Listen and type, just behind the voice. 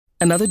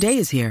Another day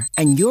is here,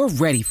 and you're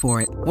ready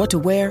for it. What to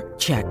wear?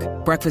 Check.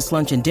 Breakfast,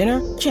 lunch, and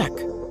dinner? Check.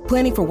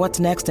 Planning for what's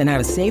next and how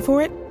to save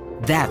for it?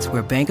 That's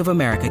where Bank of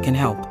America can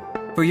help.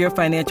 For your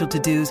financial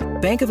to-dos,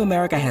 Bank of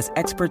America has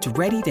experts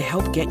ready to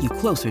help get you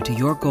closer to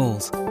your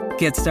goals.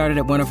 Get started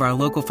at one of our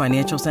local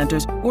financial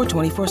centers or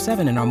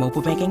 24/7 in our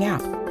mobile banking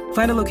app.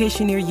 Find a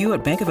location near you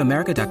at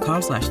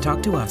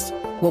bankofamerica.com/talktous.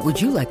 What would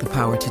you like the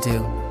power to do?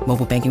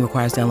 Mobile banking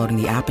requires downloading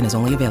the app and is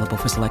only available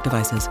for select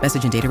devices.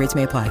 Message and data rates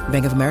may apply.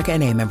 Bank of America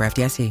N.A., member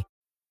FDIC.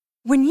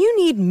 When you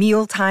need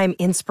mealtime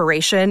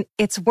inspiration,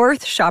 it's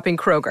worth shopping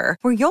Kroger,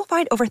 where you'll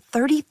find over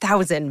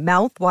 30,000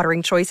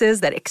 mouth-watering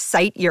choices that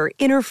excite your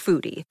inner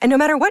foodie. And no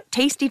matter what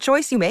tasty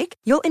choice you make,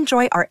 you'll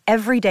enjoy our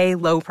everyday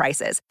low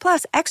prices,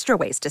 plus extra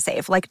ways to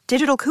save, like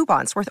digital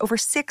coupons worth over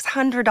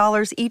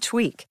 $600 each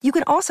week. You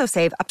can also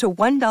save up to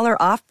 $1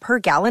 off per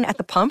gallon at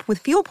the pump with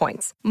fuel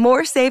points.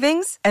 More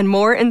savings and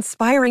more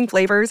inspiring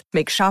flavors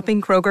make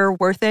shopping Kroger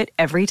worth it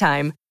every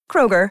time.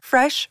 Kroger,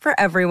 fresh for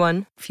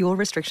everyone. Fuel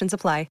restrictions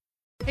apply.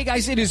 Hey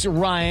guys, it is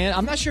Ryan.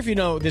 I'm not sure if you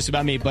know this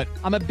about me, but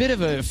I'm a bit of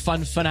a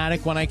fun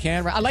fanatic when I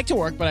can. I like to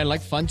work, but I like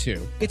fun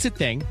too. It's a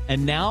thing.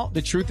 And now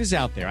the truth is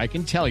out there. I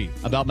can tell you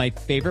about my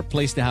favorite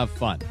place to have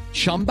fun.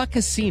 Chumba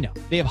Casino.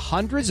 They have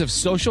hundreds of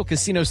social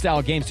casino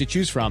style games to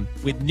choose from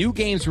with new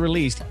games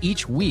released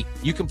each week.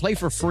 You can play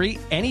for free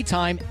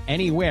anytime,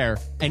 anywhere.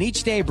 And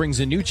each day brings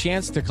a new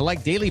chance to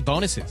collect daily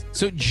bonuses.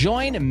 So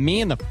join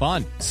me in the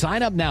fun.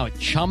 Sign up now at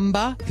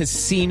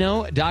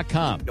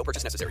ChumbaCasino.com. No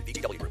purchase necessary.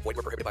 VGW Group. Void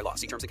where prohibited by law.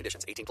 See terms and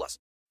conditions. 18+.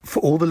 For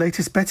all the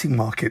latest betting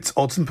markets,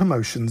 odds and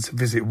promotions,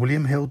 visit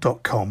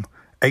WilliamHill.com.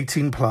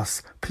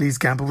 18+. Please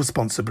gamble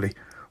responsibly.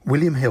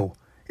 William Hill.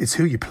 It's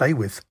who you play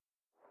with.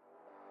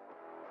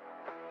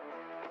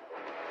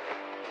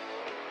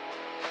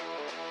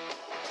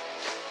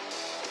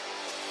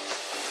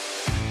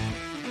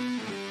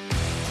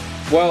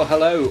 Well,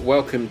 hello,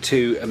 welcome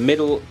to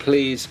Middle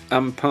Please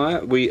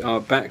Umpire. We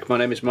are back. My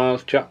name is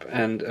Miles Jupp,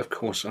 and of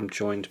course I'm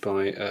joined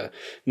by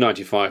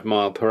 95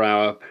 mile per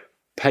hour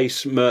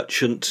pace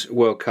merchant,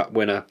 World Cup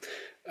winner,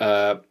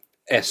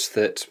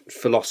 aesthete,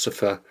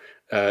 philosopher,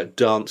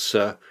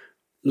 dancer,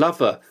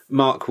 lover,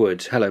 Mark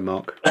Wood. Hello,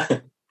 Mark.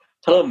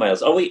 Hello,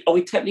 Miles. Are we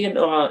technically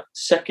into our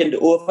second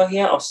over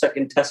here or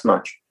second test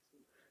match?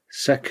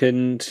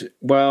 Second,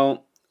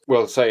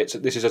 say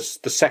this is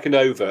the second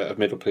over of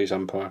Middle Please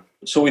Umpire.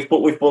 So we've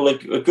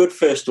bowled a good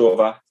first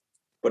over,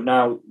 but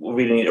now we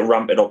really need to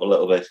ramp it up a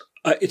little bit.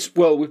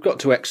 We've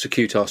got to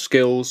execute our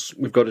skills.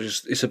 We've got to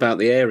it's about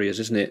the areas,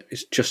 isn't it?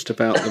 It's just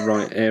about the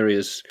right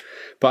areas.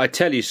 But I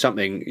tell you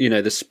something,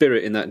 the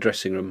spirit in that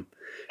dressing room,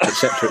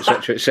 etc.,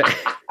 etc., etc.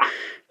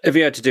 Have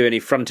you had to do any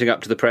fronting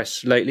up to the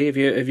press lately? Have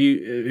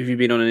you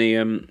been on any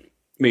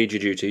media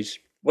duties?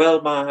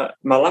 Well,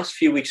 my last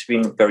few weeks have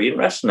been very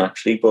interesting,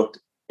 actually, but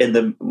in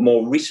the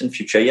more recent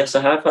future, yes,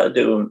 I have had to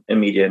do a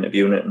media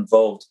interview, and it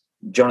involved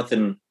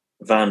Jonathan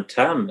Van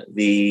Tam,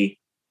 the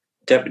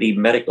Deputy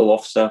Medical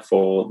Officer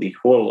for the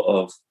whole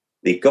of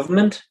the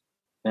government,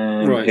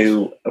 right.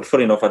 Who,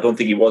 funny enough, I don't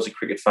think he was a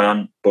cricket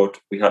fan,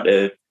 but we had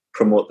to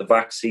promote the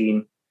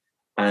vaccine,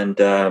 and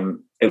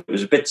it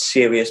was a bit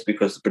serious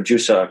because the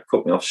producer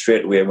cut me off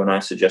straight away when I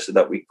suggested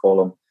that we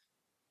call him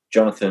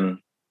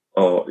Jonathan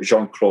or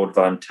Jean-Claude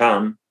Van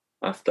Tam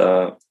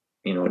after,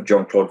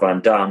 Jean-Claude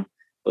Van Damme.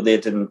 But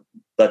that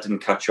didn't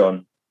catch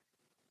on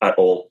at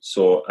all.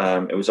 So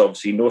it was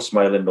obviously no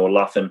smiling, no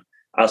laughing,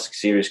 ask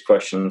serious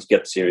questions,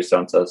 get serious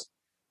answers.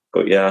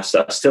 But yeah,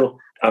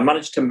 I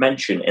managed to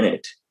mention in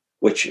it,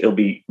 which it'll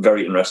be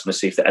very interesting to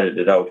see if they edit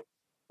it out.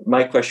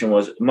 My question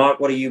was, Mark,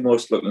 what are you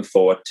most looking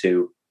forward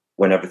to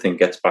when everything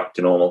gets back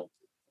to normal?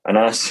 And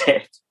I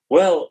said,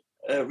 well,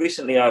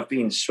 recently I've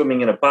been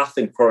swimming in a bath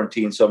in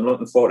quarantine, so I'm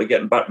looking forward to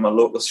getting back to my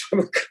local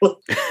swimming club.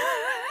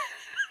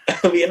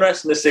 It'll be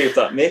interesting to see if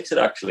that makes it,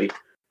 actually.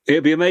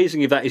 It'd be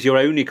amazing if that is your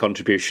only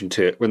contribution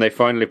to it when they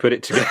finally put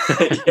it together.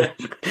 Yeah.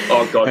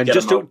 Oh God, and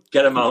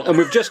get him out. And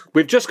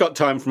we've just got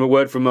time from a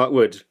word from Mark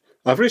Wood.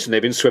 I've recently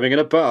been swimming in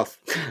a bath.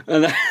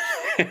 And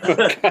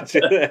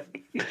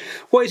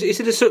what is it? Is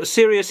it a sort of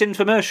serious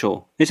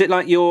infomercial? Is it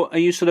like are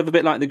you sort of a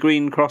bit like the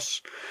Green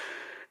Cross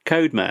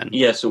Code Man?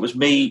 Yeah, so it was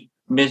me,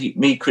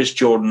 Chris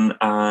Jordan,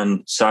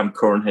 and Sam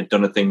Curran had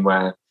done a thing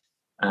where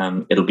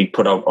it'll be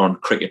put out on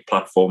cricket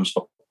platforms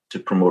to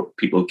promote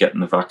people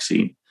getting the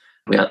vaccine.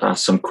 We had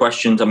asked some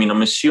questions. I mean,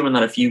 I'm assuming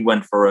that if you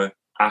went for an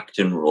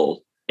acting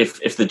role,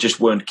 if they just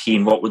weren't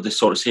keen, what would they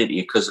sort of say to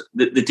you? Because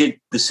they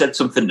said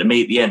something to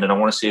me at the end, and I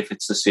want to see if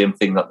it's the same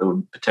thing that they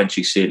would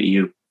potentially say to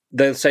you.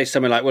 They'll say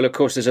something like, well, of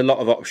course, there's a lot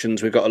of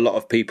options. We've got a lot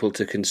of people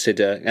to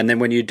consider. And then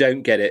when you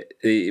don't get it,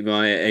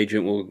 my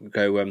agent will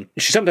go,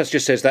 she sometimes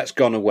just says that's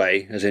gone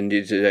away, as in,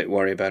 don't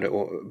worry about it.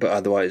 But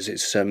otherwise,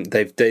 it's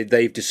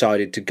they've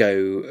decided to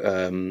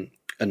go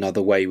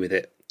another way with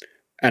it.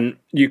 And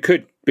you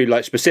could be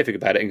like specific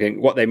about it and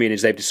think what they mean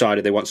is they've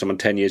decided they want someone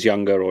 10 years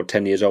younger or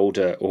 10 years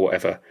older or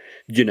whatever,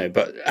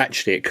 but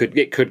actually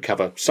it could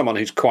cover someone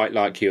who's quite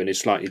like you and is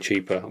slightly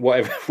cheaper,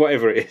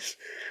 whatever it is.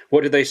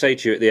 What did they say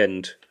to you at the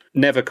end?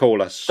 Never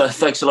call us.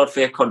 Thanks a lot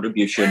for your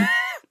contribution.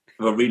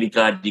 We're really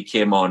glad you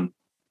came on.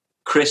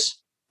 Chris,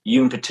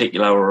 you in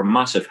particular are a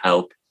massive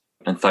help,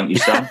 and thank you,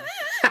 Sam.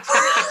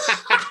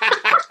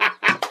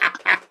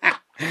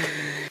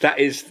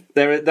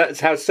 That's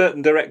how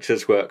certain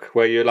directors work,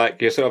 where you're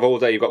sort of all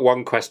day, you've got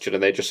one question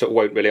and they just sort of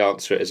won't really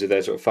answer it as if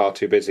they're sort of far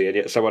too busy, and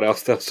yet someone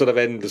else they'll sort of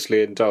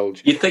endlessly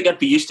indulge. You'd think I'd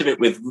be used to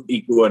it with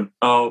Rudy going,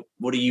 "Oh,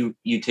 what do you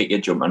take your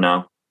jumper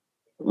now?"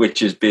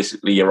 Which is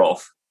basically you're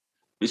off.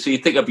 So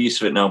you'd think I'd be used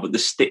to it now, but the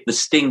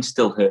sting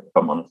still hurt, if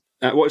I'm honest.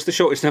 What's the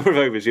shortest number of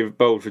overs you've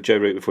bowled for Joe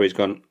Root before he's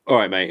gone, all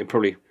right, mate, you're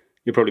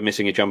probably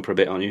missing your jumper a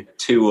bit, aren't you?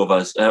 2 of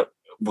us.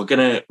 We're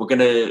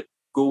gonna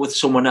go with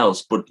someone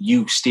else, but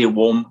you stay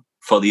warm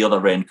for the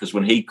other end, because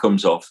when he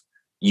comes off,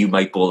 you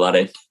might bowl that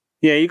in.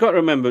 Yeah, you got to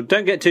remember,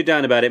 don't get too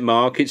down about it,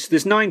 Mark.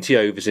 There's 90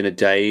 overs in a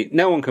day.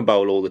 No one can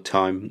bowl all the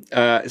time.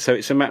 So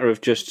it's a matter of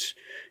just,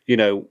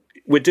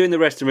 we're doing the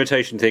rest and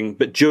rotation thing,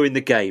 but during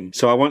the game.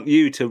 So I want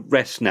you to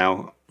rest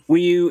now. Were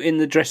you in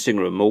the dressing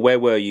room, or where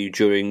were you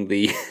during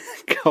the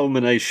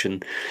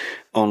culmination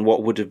on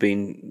what would have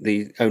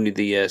been only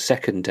the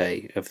second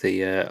day of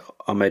the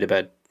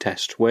Ahmedabad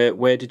test?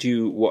 Where did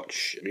you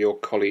watch your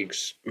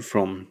colleagues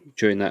from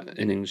during that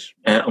innings?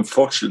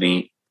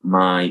 Unfortunately,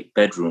 my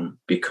bedroom,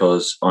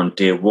 because on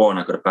day 1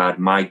 I got a bad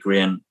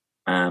migraine,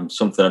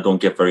 something I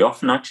don't get very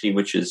often actually,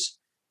 which is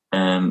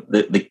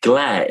the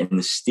glare in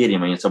the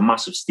stadium. I mean, it's a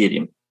massive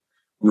stadium.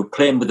 We were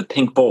playing with a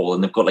pink ball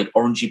and they've got like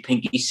orangey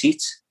pinky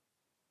seats.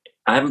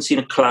 I haven't seen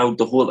a cloud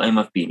the whole time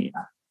I've been here.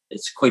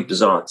 It's quite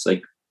bizarre. It's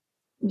like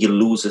you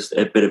lose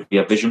a bit of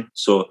your vision.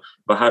 So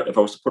if I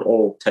was to put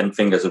all 10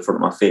 fingers in front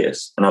of my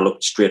face and I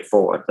looked straight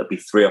forward, there'd be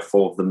 3 or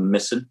 4 of them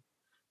missing.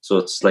 So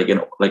it's like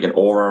an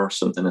aura or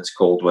something it's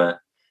called, where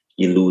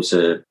you lose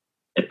a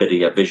bit of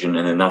your vision,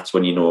 and then that's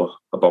when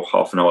about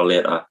half an hour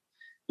later,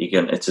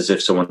 it's as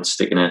if someone's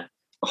sticking a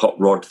hot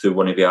rod through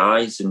one of your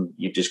eyes, and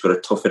you've just got to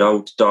tough it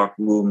out. Dark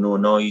room, no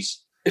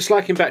noise. It's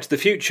like in Back to the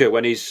Future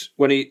when he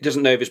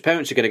doesn't know if his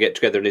parents are going to get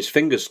together and his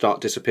fingers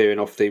start disappearing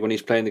when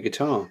he's playing the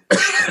guitar.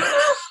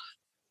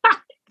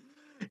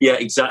 Yeah,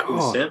 exactly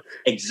the same.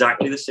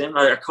 Exactly the same.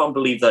 I can't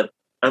believe that.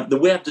 The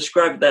way I've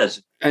described it there.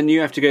 And you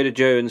have to go to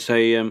Joe and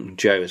say,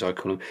 Joe as I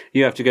call him,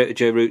 you have to go to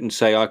Joe Root and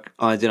say, I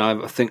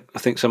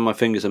think some of my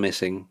fingers are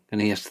missing,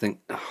 and he has to think,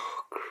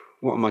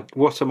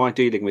 what am I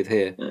dealing with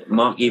here?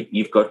 Mark,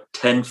 you've got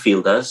 10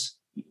 fielders.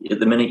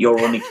 At the minute,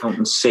 you're only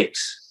counting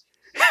 6.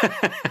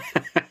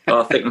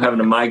 I think I'm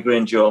having a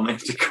migraine, Joe. I may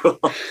have to go.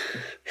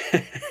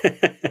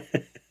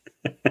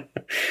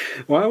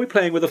 Why are we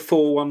playing with a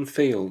 4-1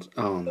 field?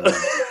 Oh no,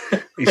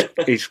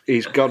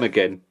 he's gone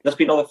again. There's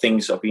been other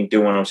things I've been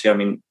doing. Obviously, I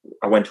mean,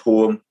 I went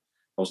home.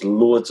 There was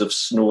loads of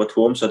snow at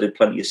home, so I did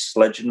plenty of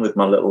sledging with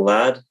my little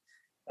lad.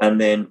 And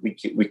then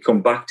we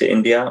come back to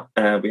India.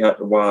 We had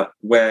to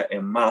wear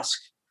a mask,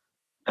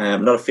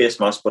 not a face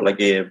mask, but like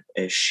a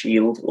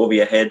shield over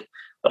your head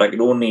that I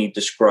could only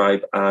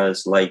describe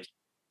as like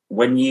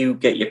when you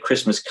get your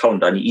Christmas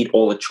calendar and you eat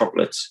all the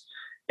chocolates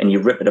and you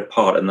rip it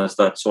apart, and there's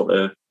that sort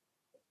of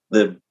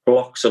the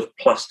blocks of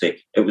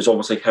plastic. It was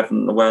almost like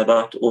having to wear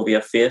that over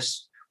your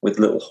face with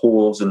little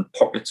holes and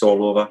pockets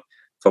all over.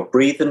 For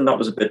breathing, that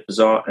was a bit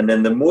bizarre. And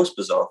then the most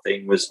bizarre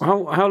thing was...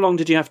 How long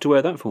did you have to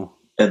wear that for?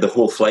 The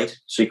whole flight.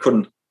 So you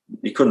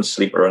couldn't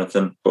sleep or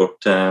anything. But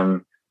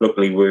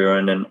luckily we were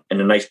in a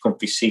nice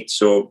comfy seat,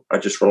 so I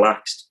just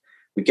relaxed.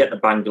 We get to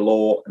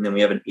Bangalore, and then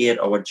we have an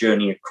 8-hour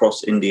journey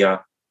across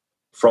India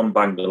from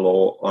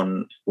Bangalore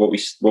on what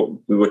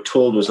we were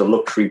told was a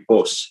luxury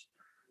bus,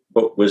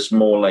 but was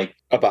more like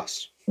a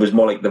bus. Was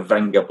more like the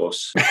Venga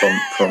bus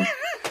from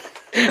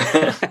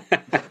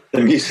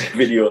the music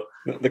video.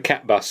 The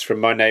cat bus from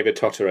My Neighbour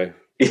Totoro.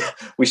 Yeah,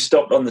 we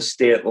stopped on the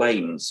state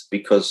lines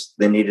because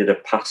they needed a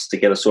pass to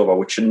get us over,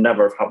 which should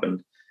never have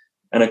happened.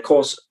 And of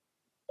course,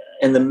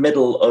 in the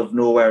middle of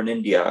nowhere in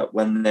India,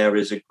 when there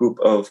is a group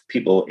of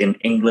people in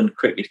England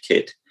cricket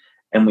kit,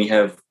 and we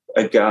have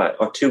a guy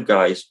or 2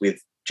 guys with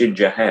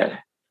ginger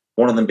hair,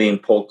 one of them being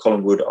Paul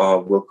Collingwood, our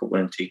World Cup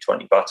winning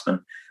T20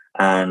 batsman,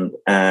 and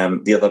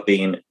the other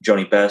being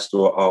Johnny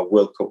Bairstow, our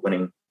World Cup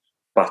winning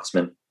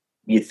batsman.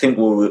 You'd think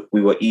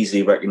we were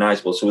easily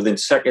recognisable. So within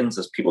seconds,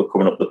 there's people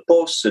coming up the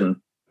bus and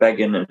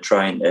begging and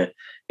trying to,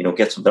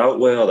 get something out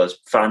there, or there's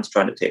fans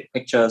trying to take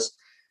pictures.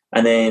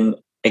 And then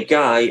a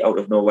guy out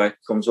of nowhere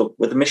comes up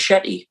with a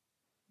machete,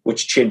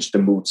 which changed the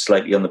mood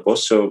slightly on the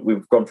bus. So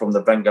we've gone from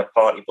the Venga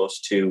party bus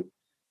to,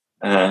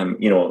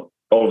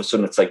 all of a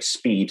sudden it's like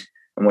speed.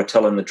 And we're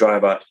telling the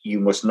driver, you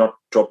must not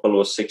drop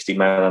below 60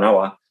 miles an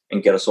hour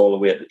and get us all the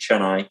way to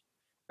Chennai.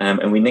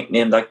 And we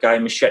nicknamed that guy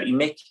Machete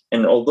Mick.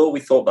 And although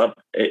we thought that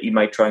he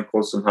might try and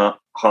cause some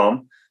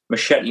harm,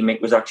 Machete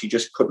Mick was actually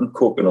just cutting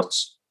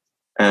coconuts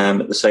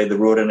at the side of the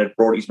road, and had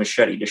brought his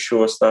machete to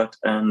show us that,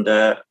 and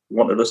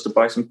wanted us to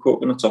buy some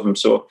coconuts of him.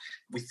 So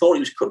we thought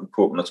he was cutting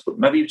coconuts, but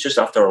maybe he was just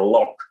after a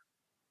lock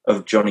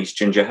of Johnny's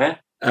ginger hair.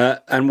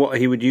 And what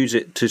he would use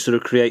it to sort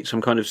of create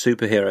some kind of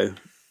superhero,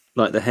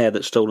 like the hair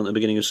that's stolen at the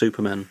beginning of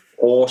Superman.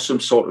 Or some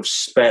sort of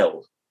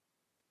spell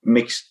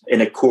mixed in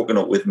a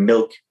coconut with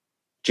milk,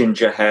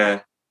 ginger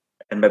hair,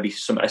 and maybe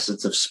some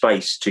essence of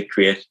spice to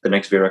create the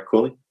next Virat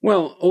Kohli.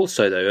 Well,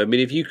 also though, I mean,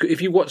 if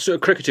you what sort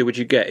of cricketer would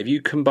you get if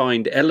you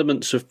combined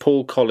elements of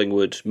Paul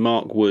Collingwood,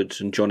 Mark Wood,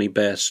 and Johnny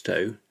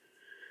Bairstow?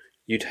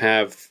 You'd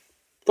have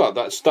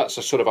that's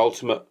a sort of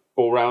ultimate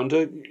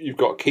all-rounder. You've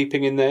got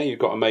keeping in there. You've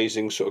got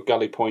amazing sort of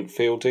gully point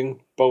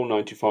fielding, bowl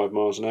 95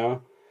 miles an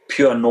hour,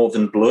 Pure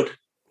northern blood.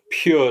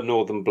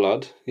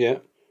 Yeah.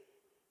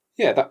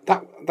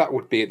 That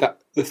would be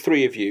that. The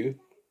three of you,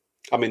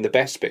 I mean, the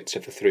best bits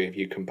of the three of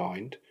you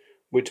combined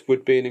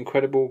would be an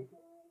incredible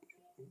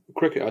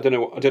cricket. I don't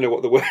know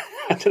what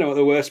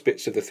the worst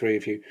bits of the three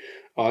of you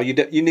are. You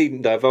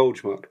needn't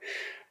divulge, Mark.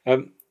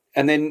 And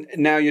then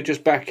now you're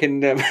just back in.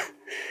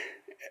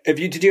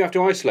 Did you have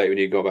to isolate when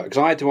you got back?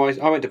 Because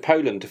I went to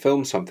Poland to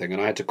film something,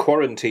 and I had to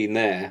quarantine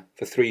there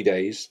for 3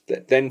 days,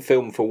 then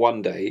film for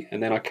 1 day,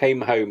 and then I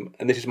came home,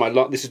 and this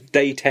is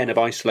day 10 of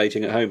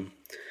isolating at home.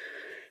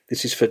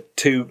 This is for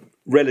 2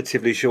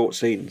 relatively short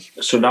scenes.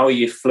 So now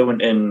you're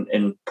fluent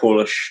in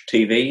Polish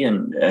TV,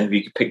 and have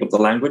you picked up the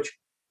language?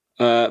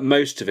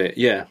 Most of it,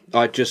 yeah.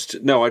 I just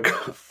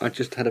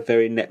had a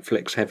very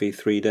Netflix heavy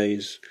 3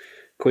 days.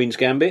 Queen's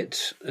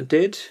Gambit, I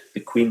did. The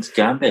Queen's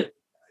Gambit,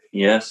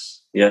 yes,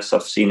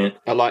 I've seen it.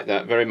 I like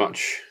that very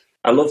much.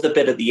 I love the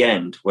bit at the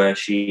end where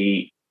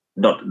she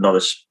not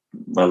as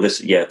well.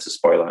 This, it's a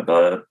spoiler,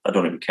 but I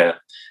don't even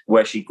care.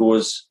 Where she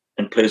goes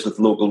and plays with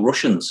local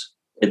Russians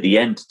at the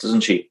end,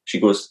 doesn't she? She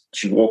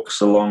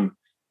walks along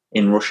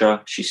in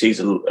Russia. She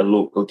sees a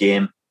local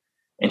game,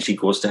 and she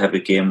goes to have a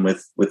game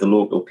with the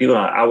local people.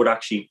 I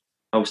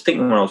was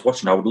thinking when I was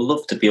watching, I would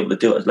love to be able to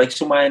do it. Like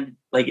somewhere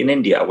like in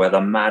India where they're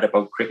mad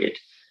about cricket.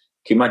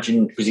 Can you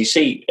imagine? Because you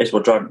see, as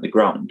we're driving to the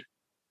ground,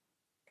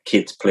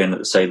 kids playing at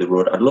the side of the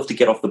road. I'd love to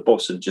get off the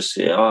bus and just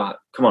say,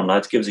 come on,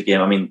 lads, give us a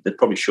game. I mean, they'd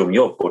probably show me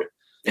up, but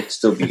it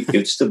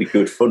would still be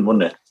good fun,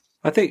 wouldn't it?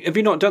 I think, have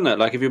you not done that?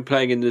 Like, if you're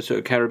playing in the sort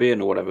of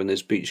Caribbean or whatever, and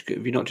there's beach,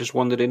 have you not just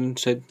wandered in and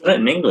said...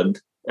 In England,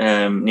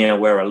 near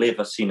where I live,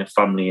 I've seen a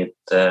family at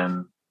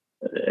the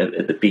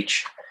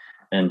beach,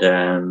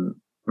 and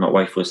my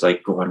wife was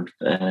like, go and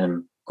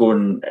have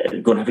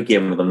a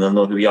game with them, they'll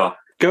know who we are.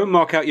 Go and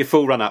mark out your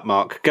full run-up,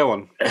 Mark. Go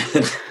on.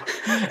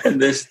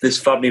 And this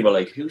family were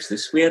like, who's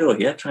this weirdo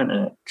here trying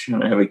to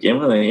have a game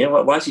with him? Yeah,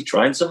 why is he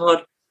trying so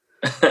hard?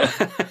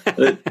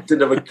 They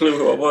didn't have a clue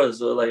who it was.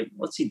 They were like,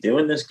 what's he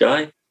doing, this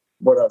guy?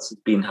 What else has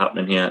been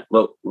happening here?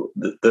 Well,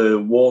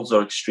 the walls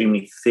are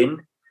extremely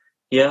thin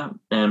here.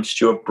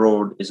 Stuart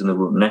Broad is in the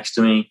room next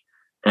to me,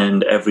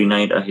 and every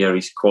night I hear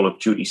his Call of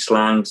Duty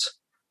slangs.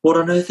 What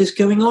on earth is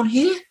going on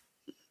here?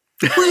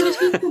 Where did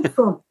he come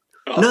from?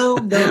 No.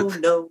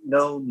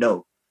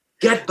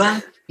 Get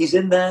back. He's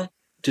in there.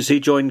 Does he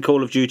join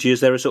Call of Duty?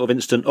 Is there a sort of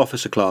instant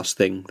officer class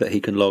thing that he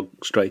can log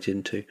straight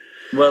into?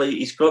 Well,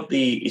 he's got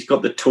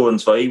the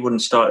tones, so he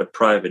wouldn't start at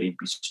private. He'd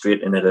be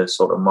straight in at a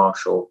sort of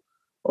marshal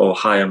or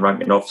higher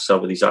ranking officer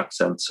with his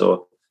accent.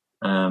 So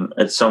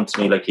it sounds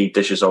to me like he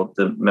dishes out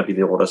maybe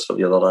the orders for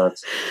the other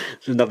lads.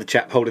 There's another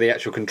chap holding the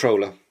actual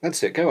controller.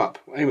 That's it. Go up.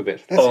 Aim a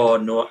bit.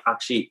 No,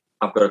 actually,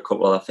 I've got a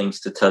couple other things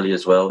to tell you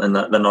as well, and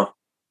that they're not.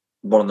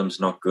 One of them's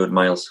not good,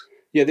 Miles.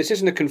 Yeah, this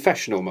isn't a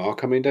confessional,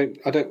 Mark. I mean,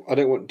 I don't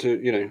want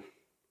to,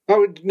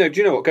 Oh, no, do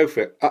you know what? Go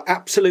for it.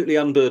 Absolutely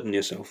unburden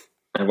yourself.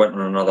 I went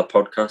on another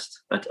podcast.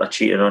 I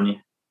cheated on you.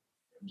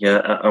 Yeah,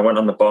 I went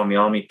on the Barmy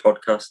Army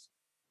podcast.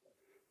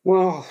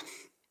 Well,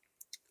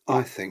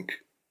 I think,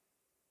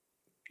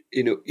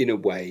 in a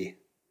way,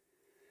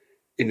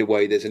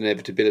 there's an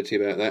inevitability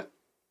about that.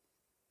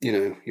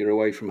 You're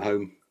away from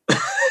home.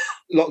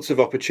 Lots of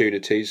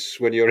opportunities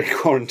when you're in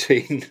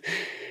quarantine.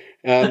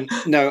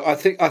 No, I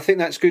think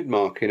that's good,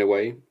 Mark, in a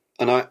way.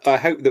 And I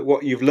hope that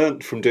what you've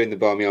learnt from doing the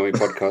Barmy Army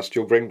podcast,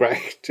 you'll bring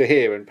back to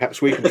here, and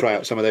perhaps we can try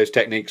out some of those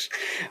techniques.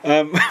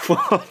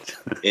 What?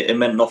 It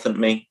meant nothing to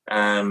me.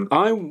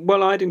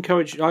 I'd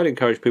encourage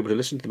people to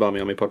listen to the Barmy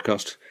Army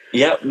podcast.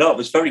 Yeah, no, it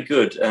was very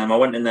good. I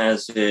went in there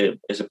as a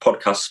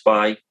podcast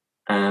spy.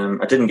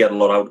 I didn't get a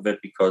lot out of it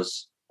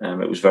because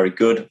it was very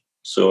good.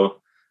 So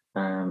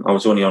I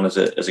was only on as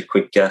a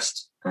quick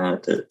guest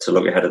to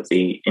look ahead at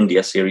the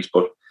India series,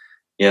 but.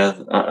 Yeah,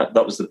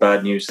 that was the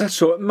bad news. That's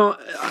what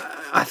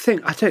I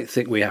don't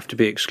think we have to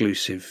be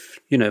exclusive.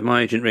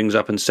 My agent rings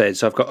up and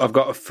says, "I've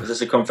got." Is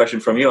this a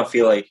confession from you? I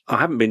feel like I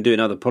haven't been doing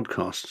other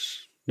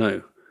podcasts.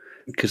 No,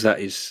 because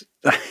that is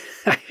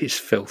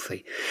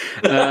filthy.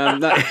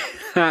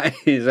 That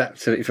is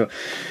absolutely filthy.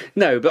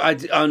 No, but I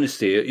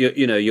honestly,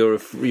 you're a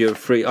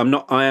free.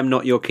 I am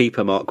not your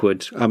keeper, Mark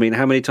Wood. I mean,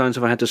 how many times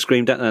have I had to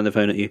scream down the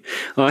phone at you?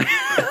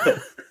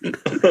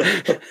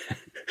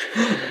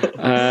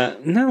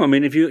 No, I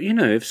mean,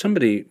 if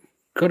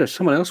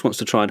someone else wants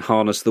to try and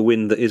harness the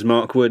wind that is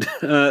Mark Wood,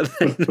 I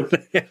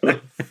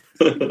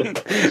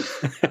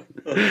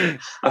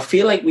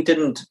feel like we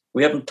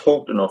haven't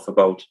talked enough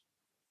about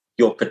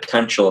your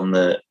potential on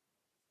the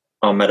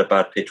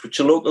Ahmedabad pitch, which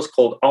the locals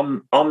called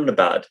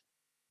Omnibad,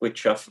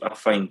 which I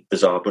find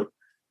bizarre, but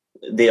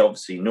they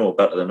obviously know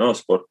better than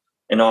us. But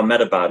in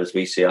Ahmedabad, as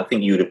we say, I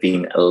think you would have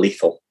been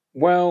lethal.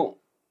 Well,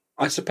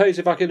 I suppose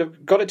if I could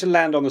have got it to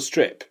land on the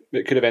strip,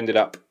 it could have ended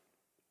up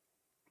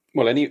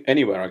Well,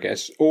 anywhere, I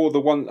guess. Or the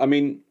one, I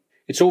mean,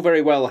 it's all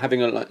very well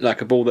having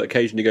a ball that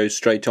occasionally goes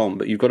straight on,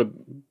 but you've got to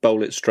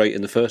bowl it straight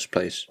in the first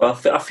place. Well,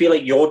 I feel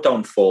like your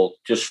downfall,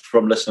 just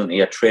from listening to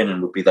your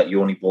training, would be that you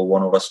only bowl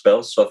one over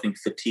spells. So I think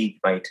fatigue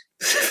might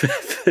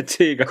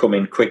come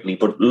in quickly.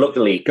 But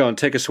luckily, go on,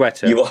 take a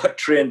sweater. You are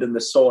trained in the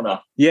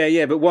sauna.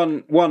 Yeah, but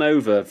one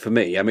over for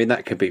me. I mean,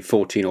 that could be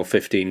 14 or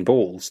 15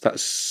 balls.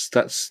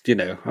 That's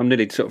I'm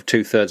nearly sort of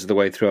 2/3 of the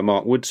way through a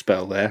Mark Wood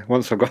spell there.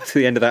 Once I've got to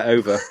the end of that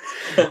over,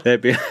 there'd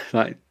be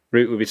like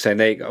Root would be saying,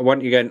 "Hey, why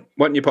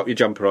don't you pop your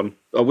jumper on?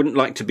 I wouldn't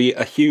like to be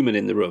a human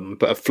in the room,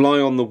 but a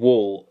fly on the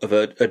wall of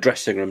a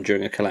dressing room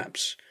during a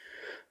collapse.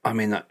 I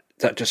mean, that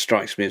just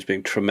strikes me as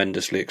being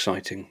tremendously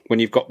exciting. When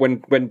you've got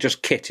when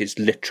just kit is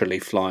literally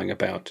flying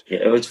about.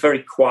 Yeah, it's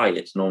very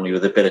quiet normally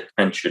with a bit of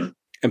tension,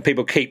 and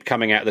people keep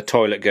coming out of the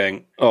toilet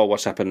going, "Oh,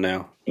 what's happened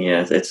now?"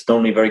 Yeah, it's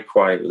normally very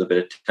quiet with a bit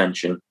of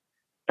tension,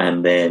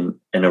 and then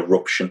an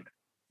eruption,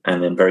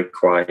 and then very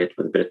quiet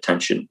with a bit of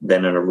tension,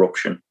 then an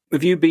eruption.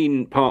 Have you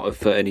been part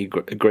of any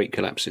great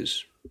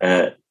collapses?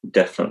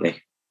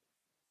 Definitely.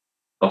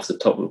 Off the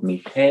top of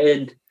my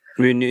head.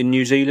 Were you in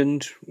New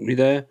Zealand? Were you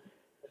there?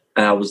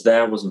 I was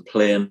there, I wasn't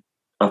playing.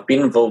 I've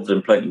been involved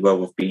in plenty where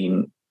we've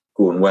been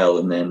going well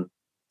and then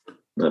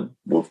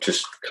we've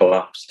just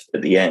collapsed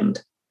at the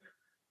end.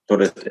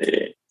 But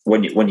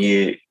when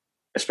you,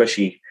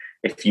 especially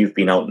if you've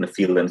been out in the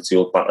field and it's the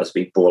old batters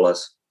beat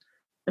bowlers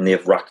and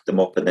they've racked them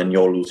up and then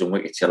you're losing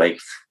wickets, you're like,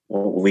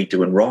 what were we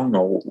doing wrong?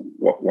 Or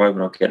why are we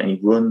not getting any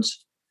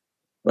runs?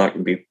 That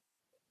can be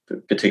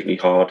particularly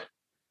hard.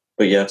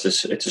 But yeah, it's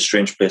a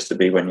strange place to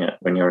be when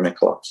you're in a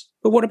collapse.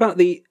 But what about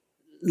the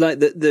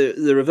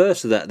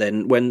reverse of that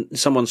then, when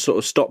someone sort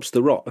of stops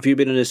the rot? Have you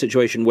been in a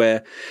situation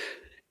where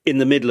in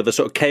the middle of a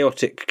sort of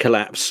chaotic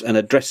collapse and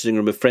a dressing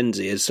room of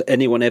frenzy, has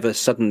anyone ever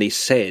suddenly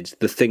said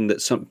the thing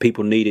that some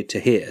people needed to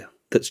hear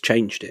that's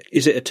changed it?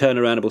 Is it a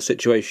turnaroundable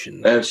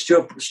situation?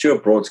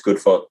 Stuart Broad's good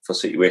for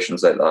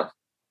situations like that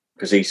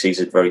because he sees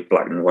it very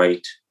black and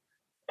white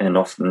and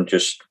often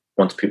just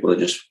wants people to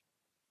just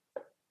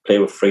play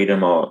with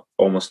freedom or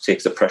almost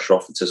takes the pressure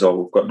off and says, oh,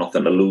 we've got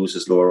nothing to lose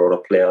as lower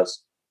order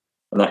players.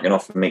 And that can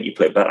often make you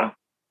play better.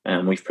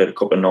 And we've played a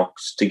couple of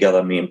knocks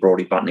together, me and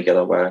Brody batting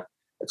together, where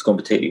it's gone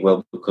particularly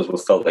well because we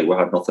felt like we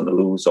had nothing to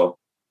lose or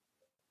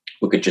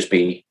we could just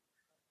be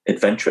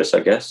adventurous,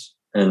 I guess.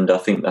 And I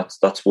think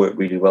that's worked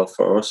really well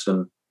for us.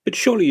 But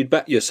surely you'd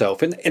back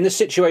yourself in a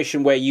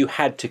situation where you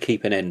had to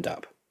keep an end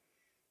up.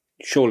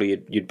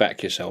 Surely you'd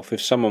back yourself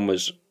if someone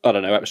was, I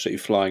don't know, absolutely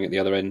flying at the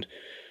other end.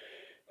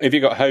 If you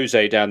got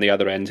Jose down the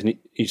other end and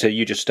you say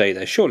you just stay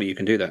there, surely you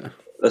can do that.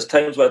 There's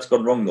times where it's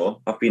gone wrong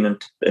though. I've been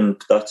in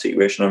that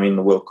situation. I mean,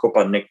 the World Cup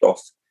I nicked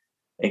off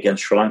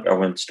against Sri Lanka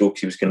when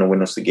Stokesy was going to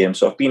win us the game.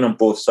 So I've been on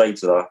both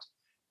sides of that,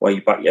 where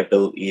you back your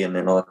ability and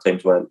then other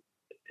times where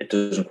it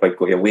doesn't quite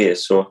go your way.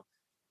 So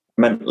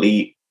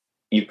mentally,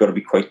 you've got to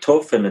be quite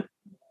tough and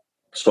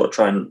sort of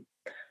try and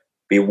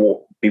be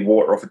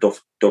water off a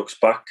duck's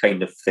back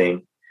kind of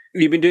thing.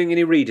 Have you been doing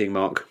any reading,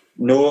 Mark?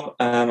 No,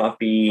 I've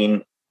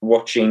been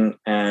watching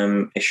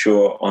a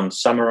show on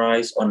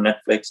samurais on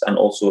Netflix and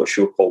also a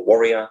show called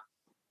Warrior.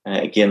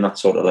 Again,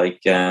 that's sort of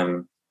like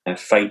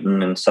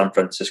fighting in San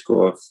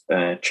Francisco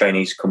of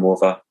Chinese come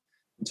over.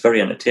 It's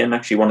very entertaining.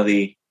 Actually, one of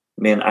the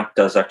main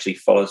actors actually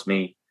follows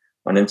me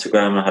on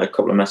Instagram. I had a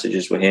couple of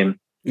messages with him.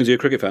 Is he a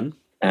cricket fan?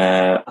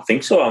 I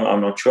think so.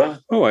 I'm not sure.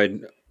 Oh,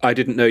 I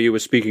didn't know you were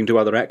speaking to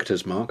other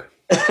actors, Mark.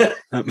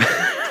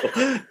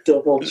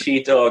 Double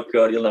cheat. Oh,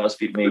 God, you'll never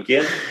speak to me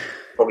again.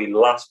 Probably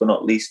last but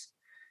not least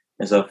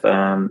is I've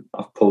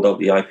pulled out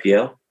the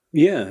IPL.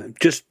 Yeah,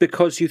 just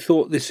because you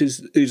thought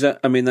is that?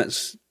 I mean,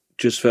 that's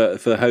just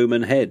for home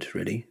and head,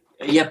 really.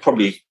 Yeah,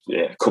 probably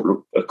a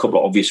couple of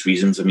obvious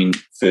reasons. I mean,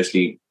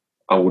 firstly,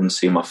 I wouldn't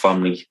see my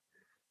family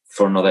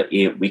for another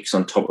 8 weeks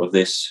on top of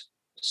this,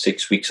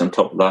 6 weeks on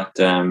top of that.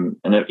 And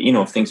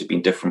if things have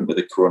been different with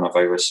the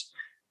coronavirus,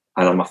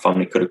 I know my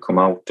family could have come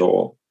out,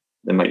 or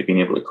they might have been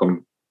able to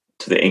come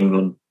to the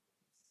England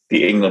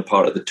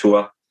part of the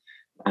tour.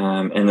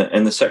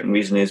 And the second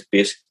reason is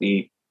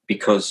basically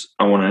because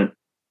I want to,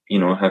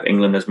 have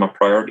England as my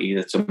priority.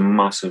 It's a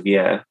massive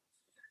year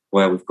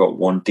where we've got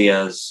one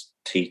Diaz,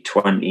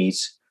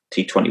 T20s,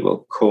 T20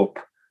 World Cup,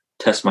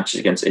 Test matches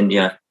against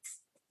India,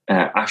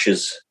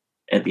 Ashes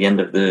at the end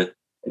of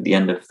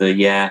the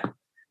year.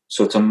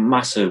 So it's a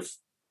massive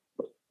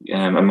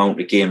amount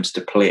of games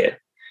to play,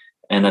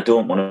 and I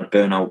don't want to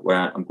burn out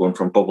where I'm going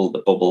from bubble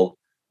to bubble.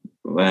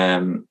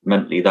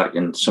 Mentally, that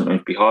can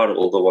sometimes be hard.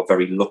 Although we're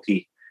very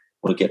lucky.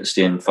 We'll get to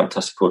stay in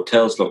fantastic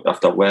hotels, looked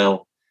after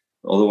well.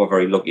 Although we're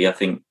very lucky, I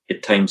think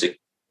at times it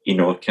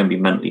can be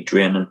mentally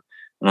draining,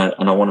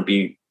 and I want to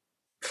be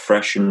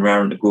fresh and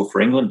raring to go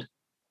for England,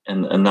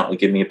 and that will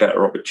give me a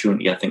better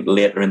opportunity. I think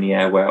later in the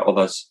year, where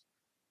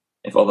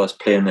if others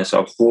play in this,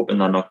 I'm hoping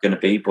they're not going to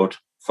be. But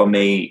for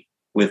me,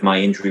 with my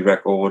injury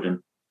record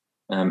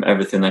and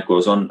everything that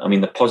goes on, I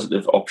mean, the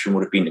positive option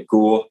would have been to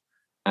go.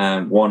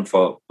 One,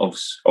 for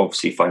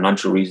obviously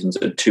financial reasons,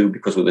 and two,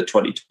 because with the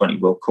 2020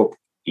 World Cup,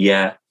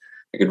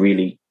 I could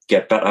really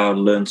get better,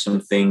 learn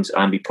some things,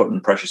 and be put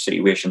in pressure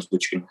situations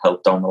which can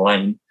help down the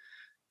line.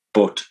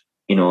 But,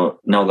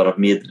 now that I've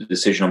made the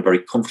decision, I'm very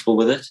comfortable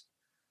with it.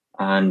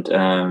 And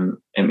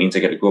it means I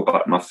get to go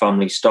back to my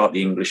family, start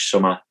the English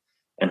summer,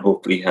 and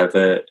hopefully have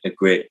a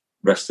great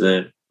rest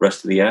of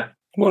the year.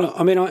 Well,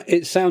 I mean,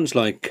 it sounds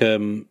like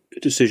a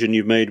decision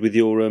you've made with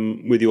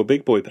your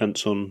big boy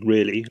pants on,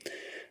 really.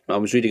 I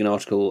was reading an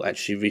article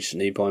actually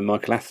recently by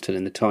Michael Atherton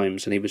in the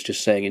Times, and he was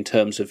just saying, in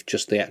terms of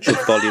just the actual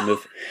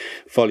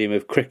volume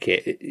of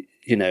cricket,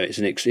 it's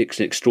an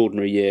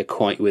extraordinary year,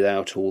 quite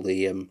without all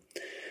the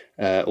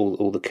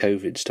all the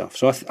COVID stuff.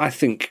 So I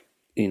think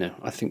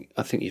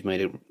you've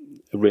made a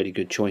really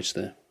good choice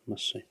there, I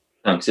must say.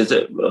 Thanks.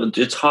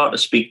 It's hard to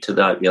speak to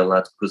the IPL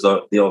lads because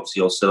they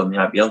obviously all sit on the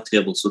IPL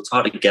table, so it's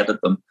hard to get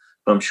at them.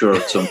 But I'm sure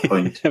at some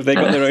point have they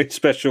got their own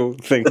special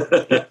thing?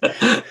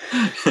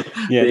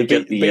 Yeah, the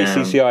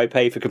BCCI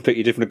pay for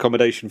completely different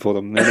accommodation for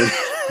them.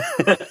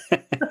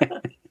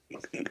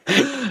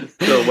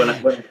 So when I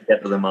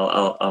get to them,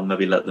 I'll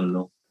maybe let them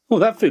know. Oh,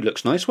 that food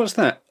looks nice. What's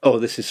that? Oh,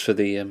 this is for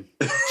the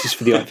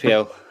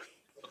IPL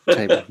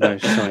table. No,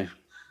 sorry.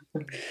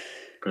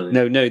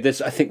 Brilliant. No.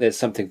 I think there's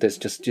something. There's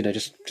just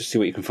just see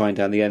what you can find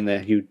down the end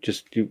there. You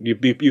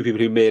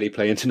people who merely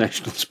play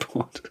international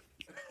sport.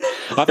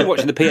 I've been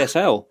watching the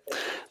PSL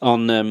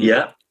on.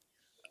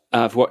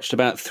 I've watched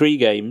about 3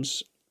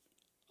 games.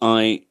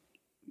 I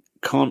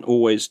can't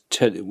always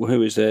tell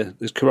who is there.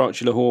 There's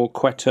Karachi, Lahore,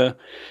 Quetta.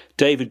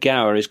 David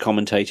Gower is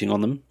commentating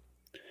on them.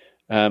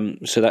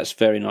 So that's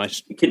very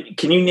nice.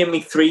 Can you name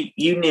me 3?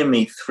 You name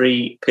me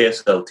 3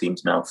 PSL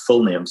teams now.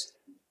 Full names.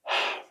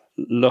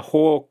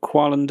 Lahore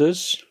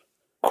Qalandars,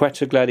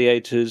 Quetta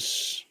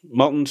Gladiators,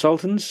 Multan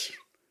Sultans.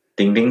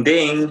 Ding ding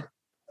ding.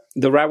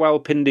 The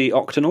Rawalpindi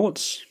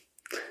Octonauts.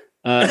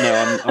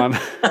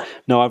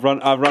 I've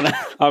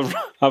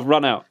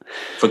run out.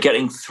 For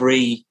getting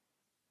 3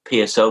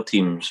 PSL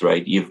teams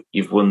right,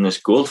 you've won this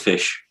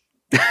goldfish.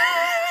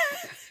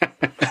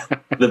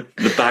 the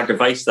bag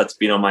of ice that's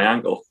been on my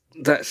ankle.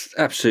 That's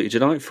absolutely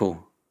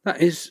delightful.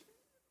 That's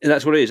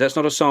what it is. That's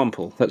not a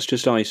sample. That's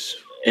just ice.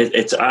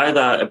 It's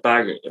either a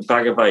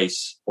bag of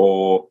ice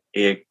or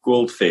a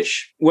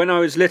goldfish. When I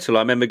was little, I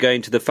remember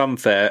going to the fun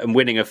fair and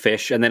winning a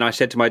fish, and then I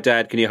said to my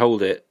dad, "Can you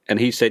hold it?" And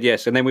he said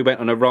yes. And then we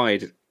went on a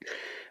ride,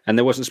 and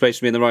there wasn't supposed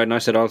to be in the ride, and I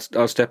said, I'll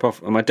step off.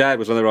 And my dad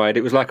was on the ride.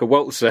 It was like a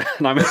waltzer,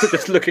 and I remember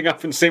just looking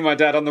up and seeing my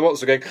dad on the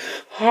waltzer going,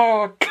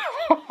 "Oh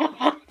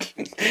God!"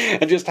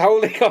 and just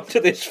holding on to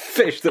this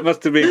fish that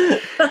must have been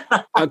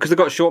because they've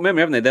got a short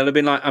memory, haven't they? They'll have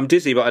been like, "I'm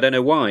dizzy, but I don't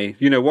know why."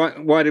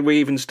 Why did we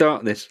even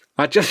start this?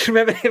 I just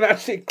remember him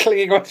actually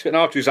clinging onto it, and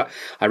after he was like,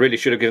 "I really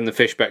should have given the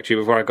fish back to you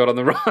before I got on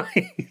the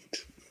ride."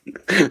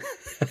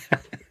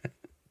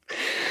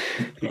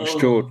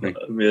 Extraordinary.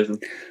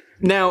 Amazing.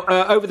 Now,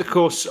 over the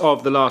course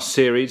of the last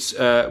series,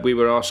 we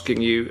were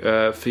asking you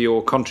for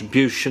your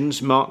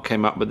contributions. Mark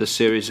came up with a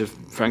series of,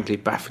 frankly,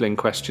 baffling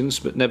questions,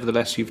 but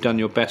nevertheless, you've done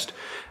your best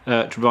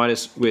to provide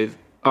us with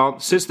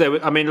answers.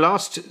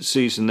 Last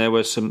season there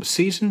were some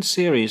season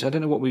series. I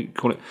don't know what we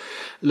call it.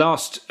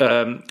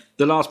 The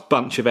last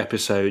bunch of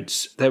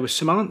episodes, there were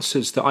some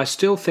answers that I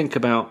still think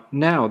about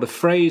now. The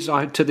phrase,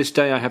 to this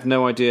day, I have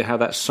no idea how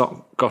that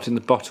sock got in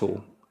the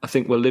bottle. I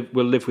think will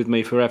live with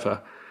me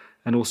forever.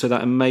 And also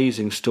that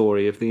amazing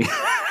story of the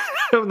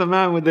of the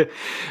man with the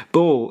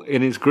ball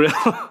in his grill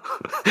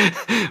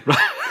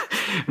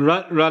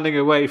running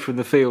away from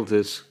the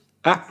fielders.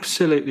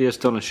 Absolutely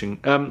astonishing.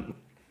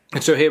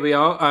 So here we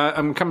are.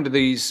 I'm coming to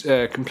these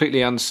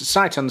completely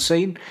sight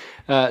unseen.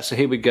 So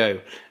here we go.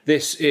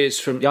 This is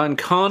from Jan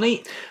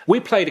Carney.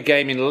 We played a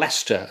game in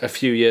Leicester a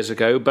few years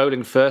ago.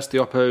 Bowling first, the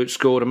Oppo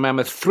scored a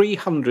mammoth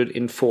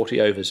 340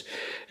 overs.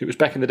 It was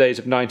back in the days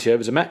of 90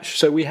 overs a match,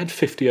 so we had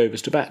 50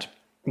 overs to bat.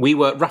 We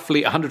were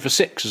roughly 100 for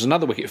 6 as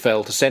another wicket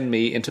fell to send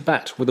me into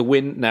bat, with a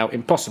win now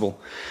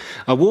impossible.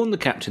 I warned the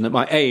captain that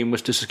my aim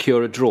was to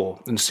secure a draw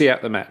and see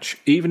out the match,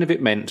 even if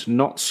it meant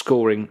not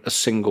scoring a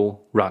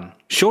single run.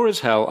 Sure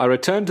as hell, I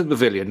returned to the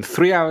pavilion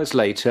 3 hours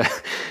later,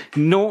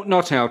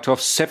 not out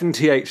of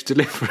 78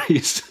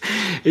 deliveries,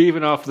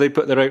 even after they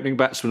put their opening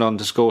batsman on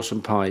to score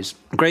some pies.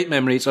 Great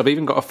memories. I've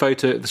even got a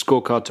photo of the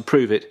scorecard to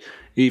prove it,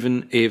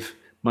 even if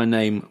my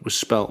name was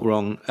spelt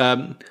wrong.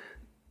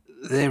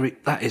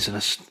 That is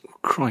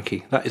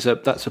crikey! That's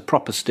a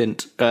proper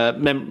stint.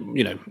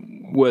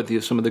 Worthy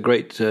of some of the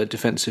great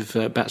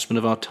defensive batsmen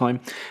of our time.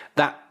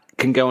 That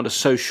can go onto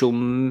social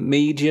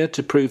media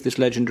to prove this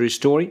legendary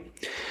story.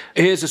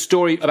 Here's a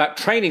story about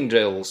training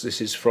drills.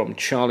 This is from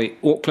Charlie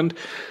Auckland.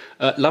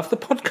 Love the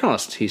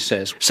podcast, he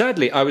says.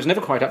 Sadly, I was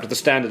never quite up to the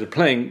standard of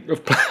playing...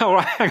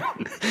 hang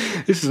on.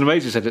 This is an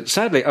amazing sentence.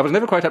 Sadly, I was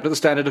never quite up to the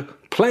standard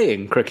of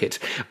playing cricket,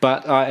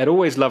 but I had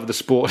always loved the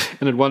sport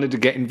and had wanted to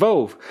get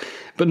involved.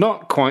 But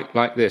not quite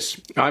like this.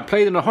 I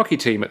played in a hockey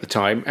team at the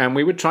time, and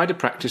we would try to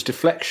practice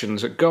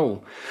deflections at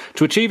goal.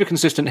 To achieve a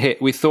consistent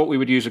hit, we thought we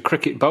would use a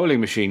cricket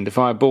bowling machine to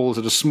fire balls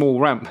at a small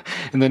ramp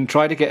and then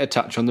try to get a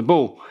touch on the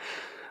ball.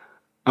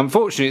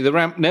 Unfortunately, the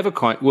ramp never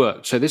quite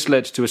worked, so this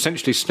led to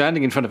essentially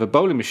standing in front of a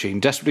bowling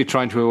machine, desperately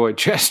trying to avoid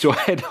chest or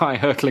head-high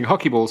hurtling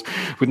hockey balls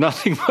with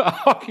nothing but a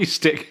hockey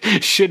stick,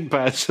 shin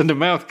pads and a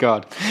mouth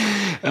guard.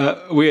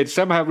 We had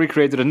somehow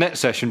recreated a net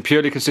session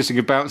purely consisting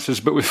of bouncers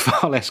but with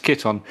far less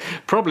kit on.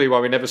 Probably why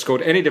we never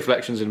scored any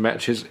deflections in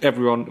matches.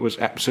 Everyone was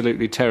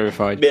absolutely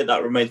terrified. Mate,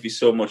 that reminds me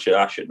so much of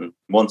Asherton.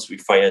 Once we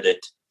fired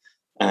it,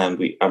 I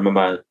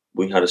remember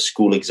we had a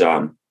school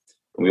exam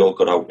and we all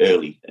got out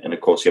early. And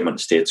of course, you meant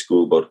to stay at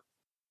school, but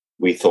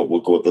we thought we'll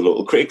go to the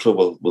local cricket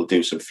club, we'll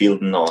do some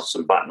fielding or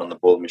some batting on the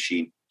ball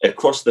machine.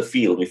 Across the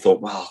field, we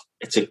thought, well,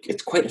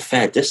 it's quite a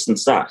fair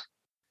distance, that.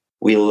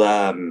 We'll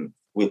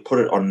put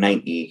it on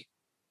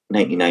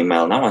 99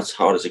 mile an hour as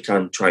hard as I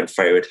can, try and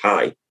fire it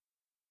high.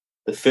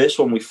 The first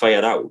one we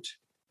fired out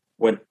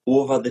went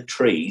over the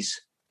trees,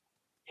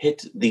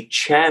 hit the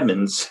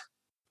chairman's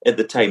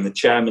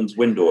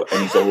window,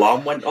 and his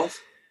alarm went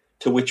off,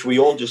 to which we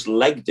all just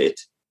legged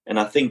it. And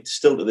I think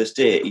still to this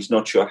day, he's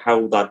not sure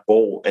how that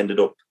ball ended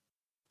up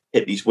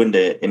hit his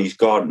window in his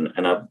garden.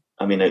 And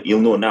I mean,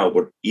 you'll know now,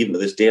 but even to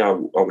this day, I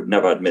would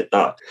never admit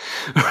that.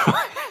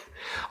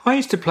 I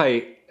used to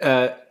play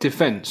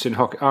defence in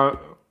hockey,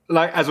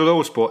 like as a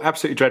law sport,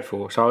 absolutely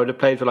dreadful. So I would have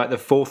played for like the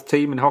fourth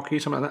team in hockey,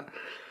 something like that.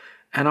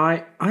 And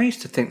I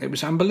used to think it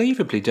was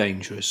unbelievably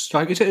dangerous.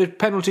 Like, is it a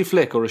penalty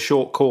flick or a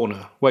short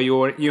corner where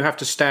you have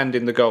to stand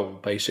in the goal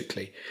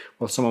basically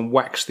while someone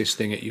whacks this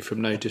thing at you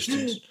from no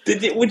distance?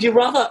 Would you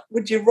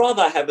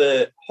rather have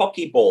a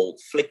hockey ball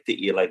flicked at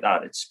you like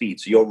that at speed,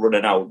 so you're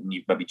running out and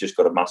you've maybe just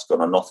got a mask on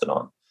or nothing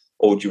on,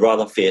 or would you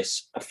rather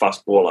face a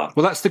fast bowler?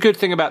 Well, that's the good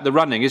thing about the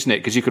running, isn't it?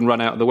 Because you can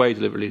run out of the way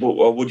deliberately.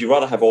 Or would you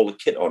rather have all the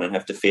kit on and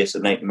have to face a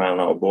 90 mile an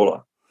hour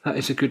bowler? That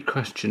is a good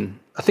question.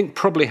 I think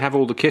probably have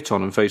all the kit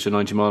on and face a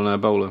 90-mile-an-hour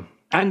bowler.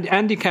 And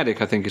Andy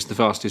Caddick, I think, is the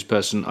fastest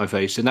person I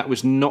faced, and that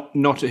was not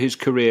at his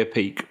career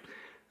peak.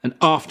 And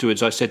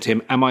afterwards I said to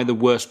him, am I the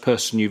worst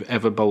person you've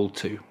ever bowled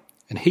to?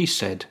 And he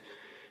said,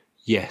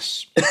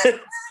 yes.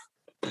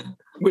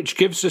 Which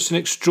gives us an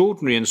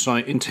extraordinary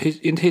insight into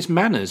his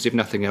manners, if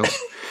nothing else.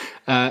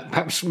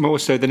 Perhaps more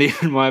so than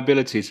even my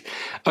abilities.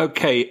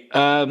 Okay,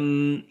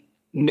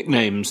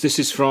 nicknames. This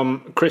is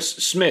from Chris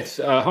Smith.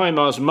 Hi,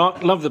 Mars and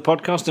Mark. Love the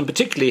podcast and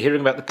particularly hearing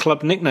about the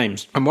club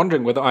nicknames. I'm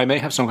wondering whether I may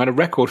have some kind of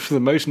record for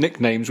the most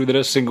nicknames within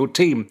a single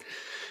team.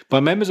 By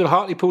members of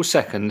Hartlepool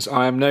Seconds,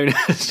 I am known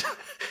as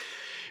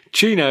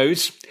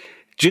Chinos,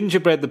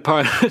 Gingerbread the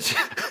Pirate,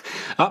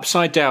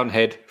 Upside Down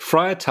Head,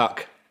 Friar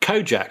Tuck,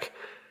 Kojak,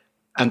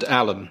 and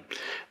Alan.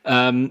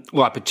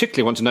 Well, I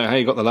particularly want to know how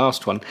you got the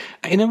last one.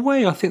 In a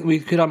way, I think we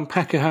could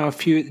unpack how a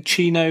few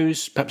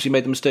chinos, perhaps you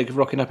made the mistake of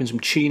rocking up in some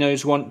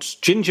chinos once.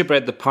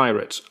 Gingerbread the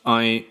Pirate,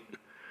 I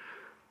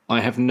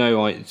have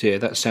no idea.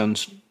 That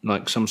sounds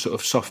like some sort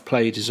of soft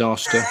play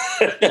disaster.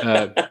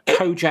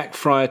 Kojak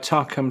Friar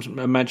Tuck, I'm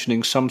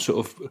imagining some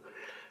sort of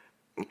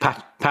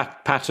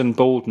pattern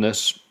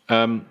baldness.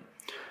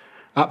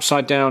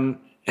 Upside Down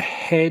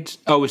Head.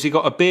 Oh, has he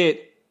got a beard?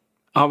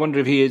 I wonder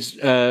if he is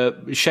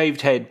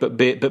shaved head but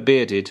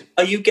bearded.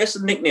 Are you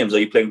guessing nicknames? Or are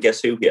you playing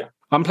Guess Who here?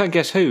 I'm playing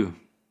Guess Who.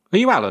 Are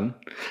you Alan?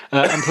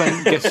 I'm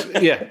playing Guess.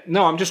 Yeah.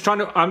 No, I'm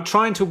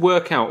trying to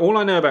work out. All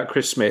I know about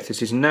Chris Smith is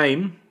his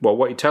name. Well,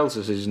 what he tells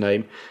us is his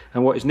name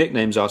and what his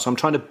nicknames are. So I'm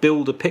trying to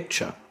build a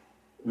picture.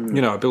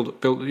 You know,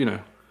 build. You know,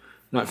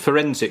 like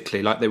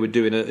forensically, like they would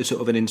do in a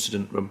sort of an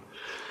incident room.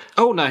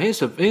 Oh, now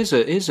here's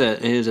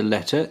a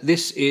letter.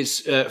 This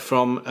is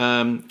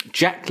from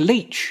Jack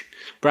Leach.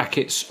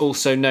 Brackets,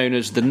 also known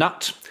as The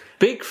Nut.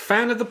 Big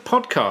fan of the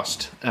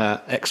podcast,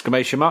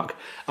 exclamation mark.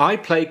 I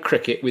play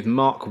cricket with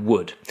Mark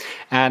Wood,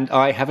 and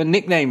I have a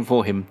nickname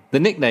for him. The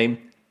nickname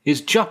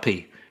is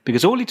Juppy,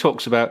 because all he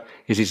talks about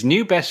is his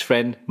new best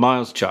friend,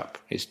 Miles Jupp.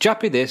 It's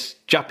Juppy this,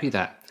 Juppy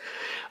that.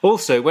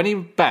 Also, when he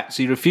bats,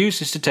 he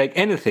refuses to take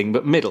anything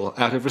but middle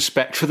out of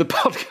respect for the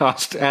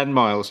podcast and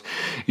Miles.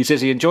 He says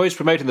he enjoys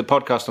promoting the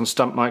podcast on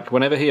Stump Mic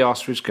whenever he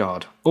asks for his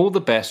guard. All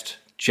the best,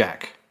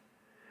 Jack.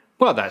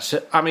 Well, that's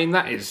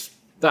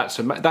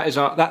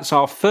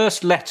our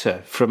first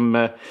letter from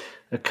a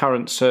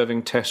current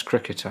serving Test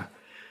cricketer.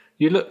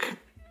 You look.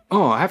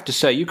 Oh, I have to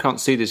say, you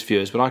can't see this,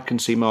 viewers, but I can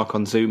see Mark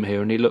on Zoom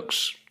here, and he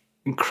looks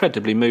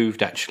incredibly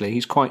moved. Actually,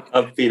 he's quite.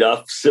 I've been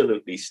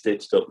absolutely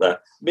stitched up there.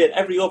 Mate,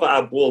 every over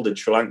I bowled in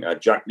Sri Lanka,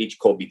 Jack Leach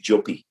called me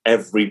Juppy.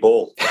 Every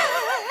ball,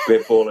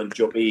 great bowling,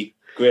 Juppy.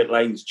 Great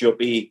lines,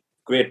 Juppy.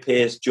 Great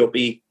pace,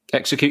 Juppy.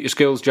 Execute your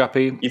skills,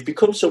 Juppy. You've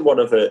become somewhat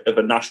of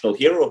a national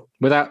hero.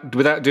 Without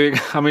doing,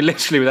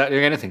 literally without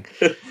doing anything.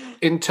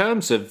 In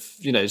terms of,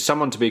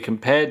 someone to be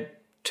compared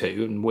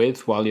to and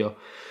with while you're,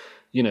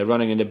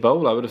 running in a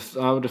bowl, I would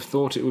have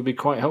thought it would be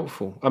quite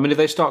helpful. I mean, if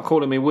they start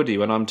calling me Woody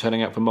when I'm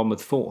turning out for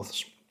Monmouth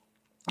Fourths,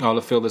 I'll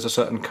feel there's a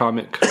certain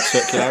karmic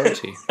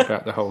circularity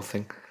about the whole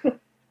thing.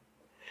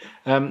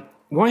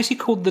 Why is he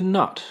called the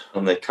Nut?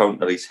 On the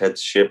account that his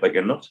head's shaped like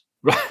a nut.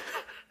 Right.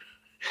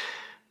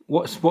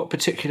 What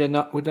particular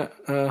nut would that?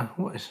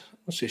 What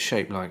What's its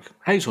shape like?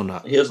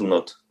 Hazelnut.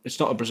 Hazelnut. It's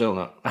not a Brazil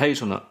nut. A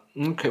hazelnut.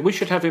 Okay, we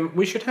should have him.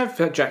 We should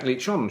have Jack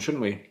Leach on,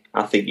 shouldn't we?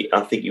 I think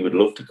he would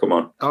love to come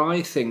on.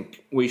 I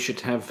think we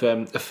should have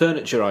a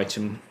furniture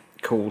item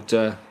called,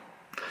 or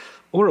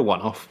a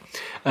one-off,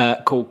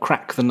 called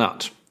Crack the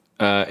Nut,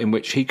 in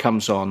which he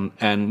comes on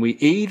and we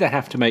either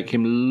have to make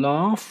him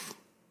laugh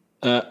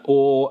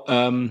or,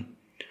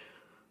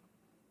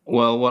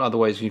 well, what other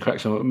ways can you crack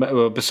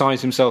someone?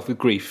 Besides himself with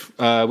grief,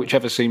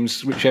 whichever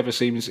seems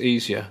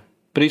easier.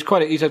 But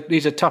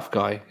he's a tough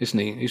guy, isn't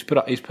he? He's put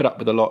up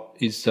with a lot.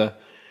 He's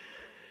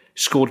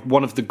scored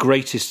one of the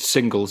greatest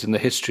singles in the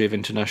history of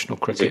international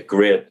cricket. He's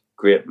a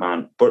great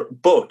man.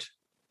 But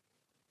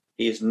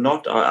he is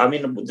not. I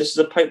mean, this is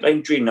a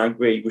pipeline dream. I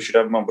agree. We should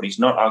have him on, but he's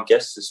not our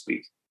guest this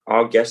week.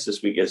 Our guest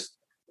this week is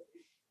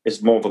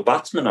more of a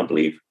batsman, I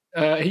believe.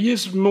 He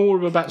is more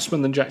of a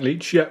batsman than Jack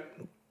Leach. Yeah,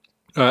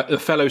 a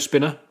fellow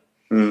spinner.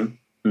 Do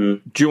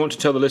you want to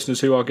tell the listeners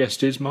who our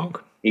guest is,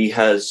 Mark? He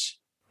has.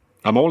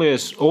 I'm all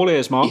ears,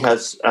 Mark. He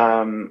has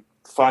 5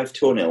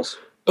 toenails.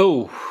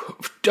 Oh,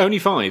 only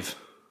 5?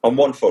 On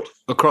one foot.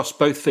 Across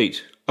both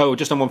feet? Oh,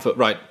 just on one foot,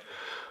 right.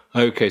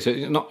 Okay, so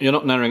you're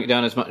not narrowing it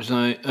down as much as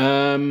I...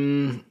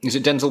 is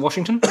it Denzel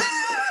Washington?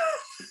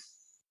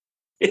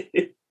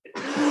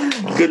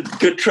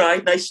 Good try,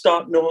 nice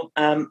start. No,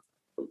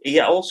 he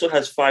also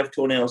has 5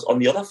 toenails on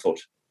the other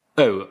foot.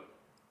 Oh,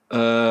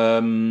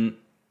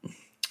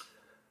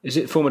 is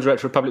it former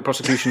Director of Public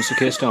Prosecution Sir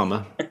Keir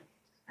Starmer?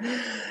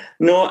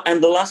 No,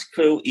 and the last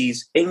clue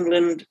is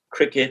England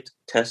cricket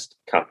test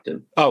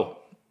captain. Oh,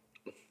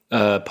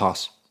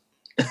 pass.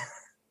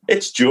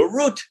 It's Joe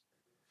Root.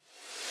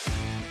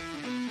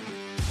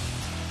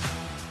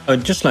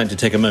 I'd just like to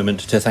take a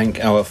moment to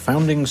thank our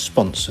founding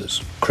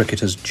sponsors,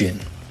 Cricketers Gin.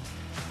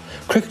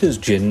 Cricketers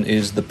Gin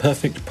is the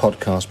perfect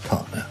podcast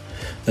partner,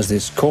 as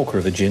this corker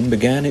of a gin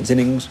began its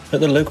innings at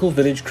the local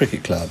village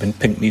cricket club in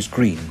Pinkneys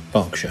Green,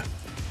 Berkshire.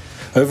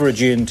 Over a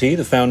G&T,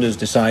 the founders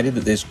decided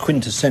that this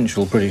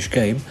quintessential British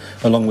game,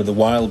 along with the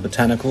wild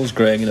botanicals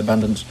growing in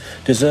abundance,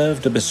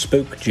 deserved a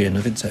bespoke gin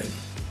of its own.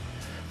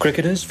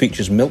 Cricketers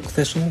features milk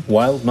thistle,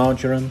 wild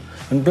marjoram,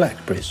 and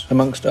blackberries,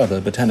 amongst other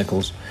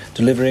botanicals,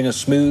 delivering a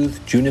smooth,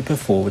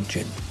 juniper-forward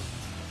gin.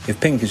 If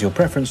pink is your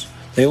preference,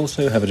 they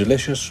also have a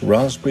delicious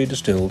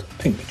raspberry-distilled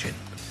pink gin.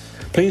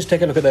 Please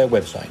take a look at their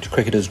website,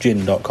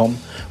 cricketersgin.com,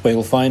 where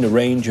you'll find a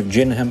range of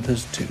gin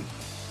hampers too.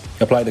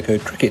 Apply the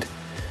code CRICKET,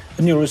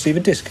 and you'll receive a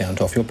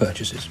discount off your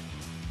purchases.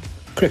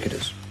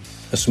 Cricketers,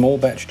 a small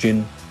batch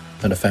gin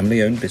and a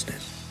family-owned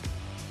business.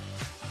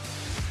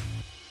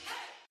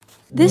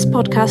 This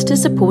podcast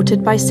is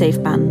supported by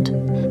SafeBand.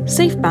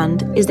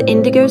 SafeBand is the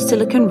indigo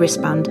silicone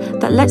wristband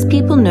that lets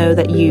people know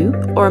that you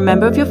or a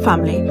member of your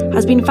family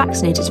has been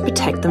vaccinated to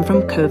protect them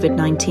from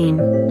COVID-19.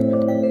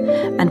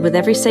 And with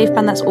every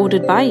SafeBand that's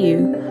ordered by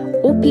you,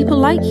 or people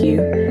like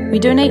you, we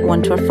donate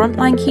one to a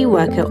frontline key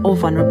worker or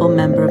vulnerable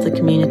member of the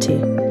community.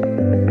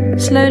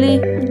 Slowly,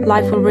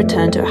 life will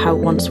return to how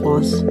it once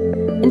was.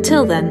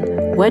 Until then,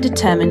 we're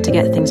determined to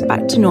get things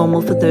back to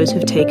normal for those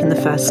who've taken the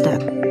first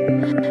step.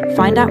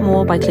 Find out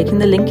more by clicking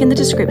the link in the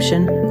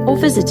description or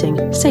visiting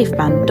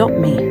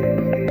safeband.me.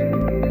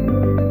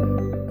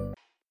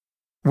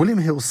 William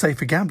Hill's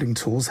safer gambling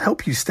tools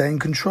help you stay in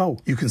control.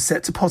 You can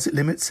set deposit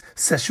limits,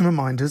 session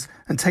reminders,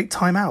 and take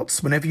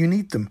timeouts whenever you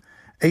need them.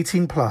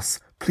 18 plus.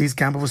 Please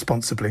gamble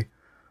responsibly.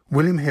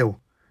 William Hill.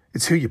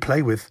 It's who you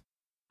play with.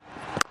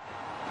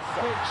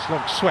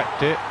 Slug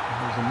swept it.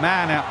 There's a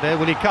man out there.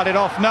 Will he cut it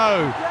off?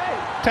 No.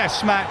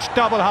 Test match,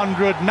 double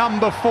 100,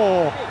 number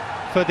 4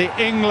 for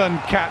the England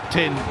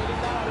captain.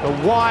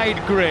 A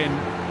wide grin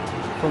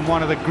from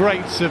one of the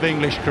greats of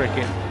English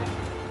cricket.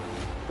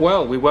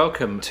 Well, we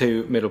welcome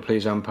to Middle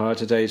Please Umpire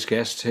today's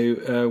guest,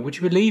 who, would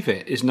you believe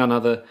it, is none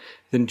other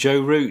than Joe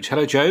Root.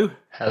 Hello, Joe.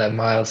 Hello,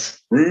 Miles.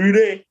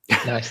 Rudy.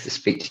 Nice to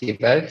speak to you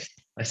both.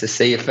 Nice to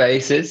see your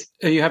faces.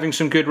 Are you having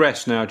some good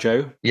rest now,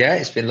 Joe? Yeah,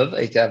 it's been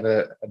lovely to have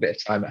a bit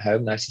of time at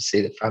home. Nice to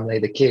see the family.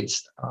 The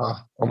kids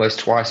are almost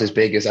twice as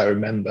big as I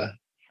remember.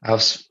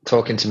 Alf's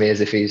talking to me as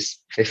if he's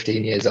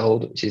 15 years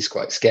old, which is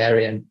quite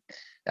scary.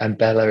 And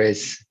Bella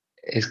is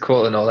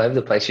crawling all over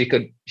the place. She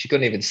couldn't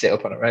even sit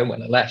up on her own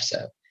when I left.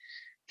 So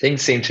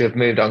things seem to have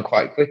moved on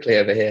quite quickly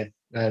over here.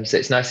 So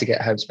it's nice to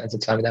get home, spend some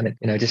time with them,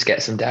 and just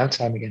get some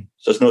downtime again.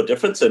 So there's no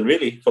difference then,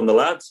 really, from the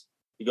lads.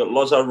 You got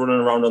Loza running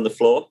around on the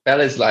floor.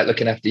 Bella's like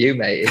looking after you,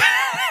 mate.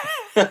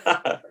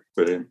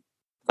 Brilliant.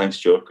 Thanks,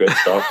 Joe. Great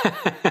stuff.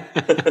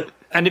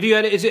 And have you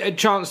had? Is it a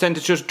chance then to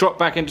just drop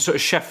back into sort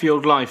of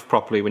Sheffield life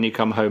properly when you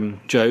come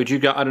home, Joe? Do you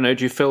go? I don't know.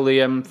 Do you fill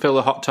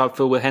the hot tub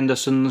filled with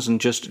Hendersons and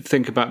just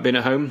think about being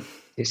at home?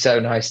 It's so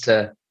nice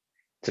to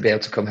be able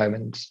to come home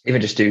and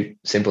even just do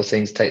simple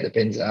things, take the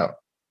bins out,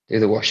 do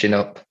the washing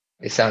up,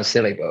 it sounds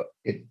silly, but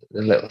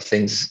the little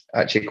things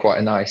actually quite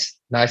a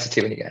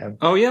nicety when you get home.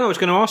 Oh yeah, I was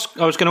going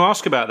to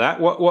ask about that.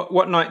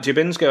 What night do your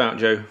bins go out,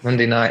 Joe?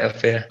 Monday night up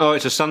here. Oh,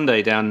 it's a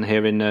Sunday down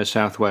here in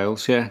South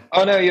Wales. Yeah.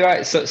 Oh no, you're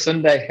right. So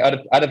Sunday,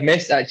 I'd have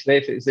missed actually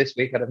if it was this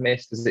week. I'd have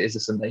missed because it is a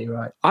Sunday. You're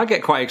right. I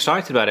get quite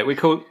excited about it. We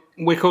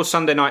call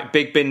Sunday night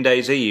Big Bin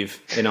Days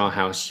Eve in our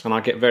house, and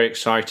I get very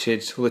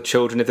excited. All the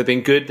children, if they've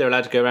been good, they're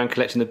allowed to go around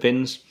collecting the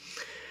bins.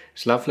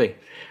 It's lovely.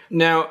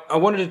 Now, I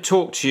wanted to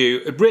talk to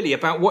you really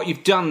about what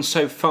you've done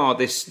so far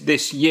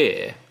this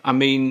year. I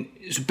mean,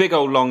 it's a big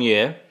old long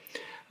year,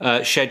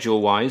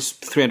 schedule-wise,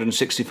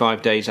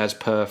 365 days as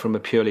per from a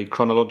purely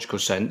chronological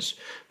sense.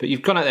 But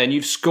you've gone out there and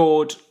you've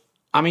scored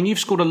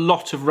a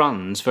lot of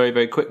runs very,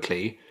 very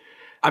quickly.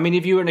 I mean,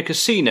 if you were in a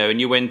casino and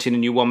you went in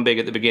and you won big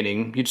at the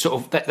beginning, you'd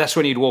that's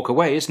when you'd walk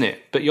away, isn't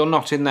it? But you're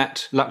not in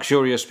that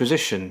luxurious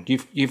position.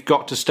 You've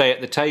got to stay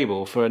at the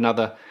table for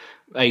another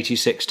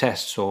 86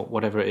 tests or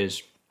whatever it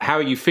is. How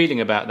are you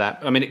feeling about that?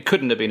 I mean, it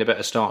couldn't have been a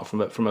better start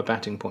from a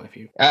batting point of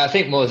view. I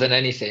think more than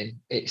anything,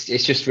 it's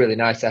just really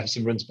nice to have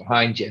some runs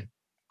behind you.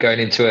 Going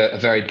into a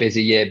very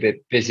busy year,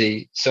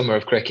 busy summer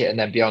of cricket, and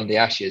then beyond the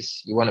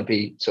Ashes, you want to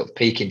be sort of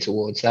peaking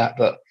towards that.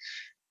 But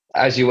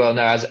as you well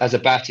know, as a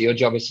batter, your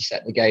job is to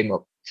set the game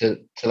up to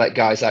let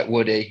guys like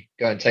Woody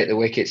go and take the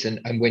wickets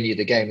and win you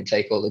the game and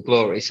take all the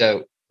glory.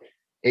 So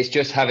it's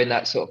just having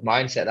that sort of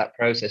mindset, that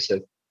process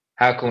of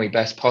how can we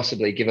best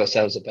possibly give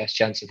ourselves the best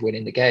chance of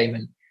winning the game.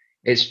 And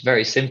it's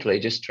very simply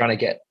just trying to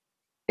get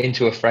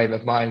into a frame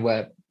of mind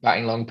where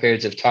batting long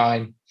periods of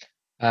time,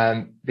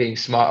 being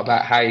smart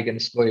about how you're going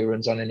to score your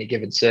runs on any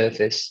given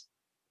surface,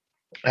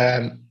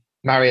 marrying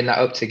that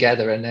up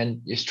together, and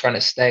then just trying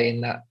to stay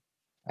in that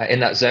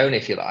zone,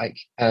 if you like.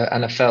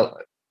 And I felt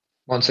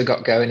once I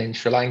got going in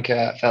Sri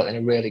Lanka, I felt in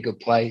a really good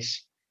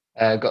place.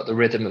 Got the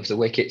rhythm of the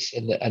wickets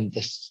and I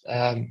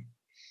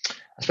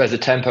suppose the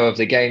tempo of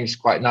the games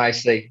quite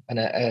nicely, and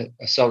a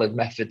solid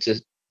method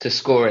to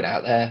score it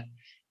out there.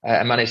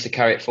 I managed to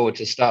carry it forward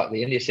to start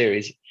the India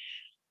series.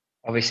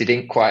 Obviously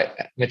didn't quite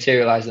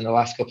materialise in the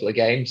last couple of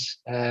games.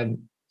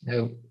 Granted,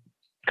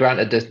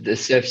 the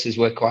surfaces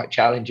were quite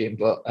challenging,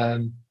 but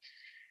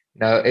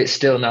it's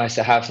still nice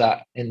to have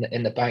that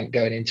in the bank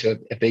going into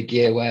a big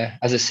year where,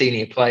 as a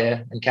senior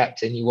player and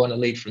captain, you want to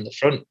lead from the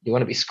front. You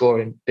want to be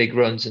scoring big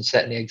runs and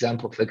setting the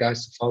example for the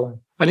guys to follow.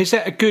 And is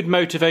that a good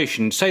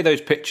motivation? Say those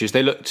pitches,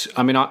 they looked,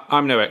 I mean,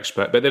 I'm no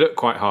expert, but they look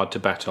quite hard to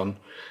bat on.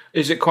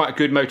 Is it quite a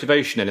good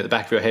motivation then at the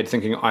back of your head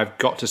thinking, I've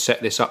got to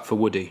set this up for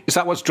Woody? Is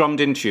that what's drummed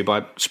into you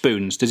by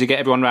Spoons? Does he get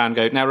everyone round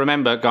and go, now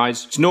remember,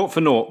 guys, it's 0 for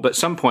 0, but at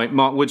some point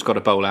Mark Wood's got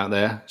a bowl out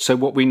there. So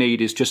what we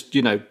need is just,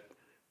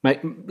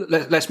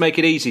 let's make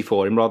it easy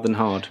for him rather than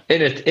hard.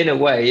 In a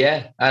way,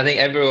 yeah. I think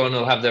everyone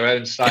will have their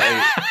own slight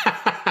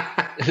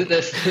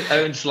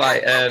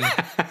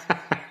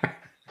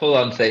pull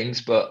on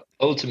things, but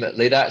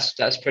ultimately that's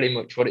pretty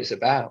much what it's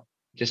about.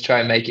 Just try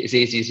and make it as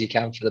easy as you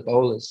can for the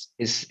bowlers.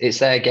 It's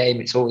their game.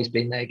 It's always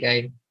been their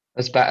game.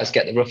 Us batters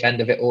get the rough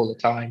end of it all the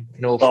time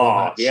in all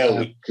formats.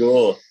 We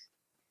go.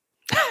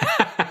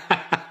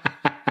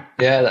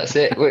 Yeah, that's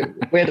it.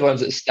 We're the ones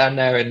that stand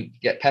there and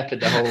get peppered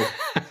the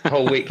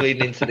whole week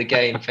leading into the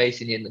game,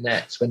 facing you in the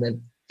nets when they're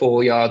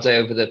 4 yards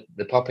over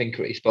the popping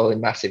crease,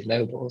 bowling massive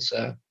no balls.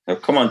 So,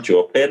 come on,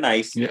 Joe, play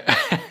nice. Yeah.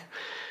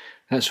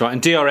 That's right.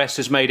 And DRS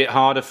has made it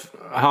harder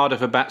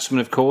for batsmen,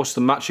 of course,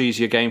 the much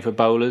easier game for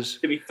bowlers.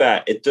 To be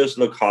fair, it does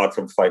look hard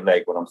from fine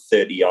leg when I'm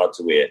 30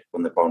 yards away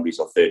when the boundaries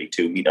are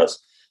 32 metres.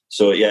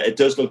 So, yeah, it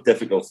does look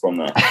difficult from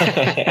there.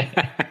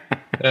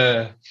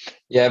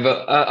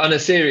 But on a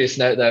serious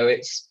note, though,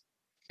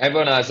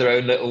 everyone has their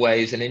own little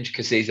ways and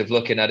intricacies of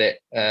looking at it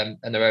and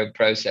their own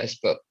process.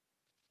 But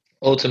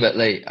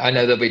ultimately, I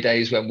know there'll be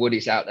days when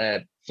Woody's out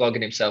there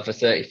flogging himself for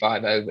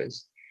 35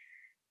 overs.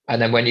 And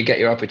then when you get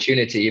your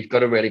opportunity, you've got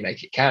to really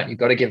make it count. You've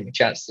got to give them a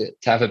chance to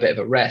have a bit of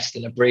a rest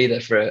and a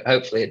breather for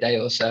hopefully a day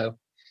or so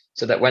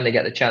that when they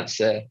get the chance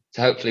to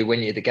hopefully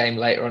win you the game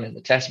later on in the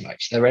test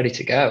match, they're ready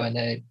to go. And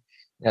they've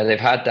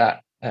had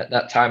that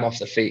time off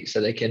the feet, so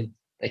they can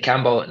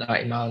bowl at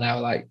 90 mile an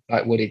hour like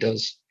Woody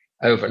does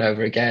over and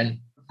over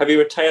again. Have you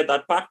retired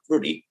that bat,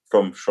 Woody,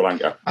 from Sri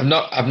Lanka?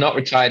 I've not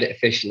retired it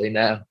officially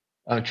now.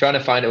 I'm trying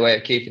to find a way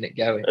of keeping it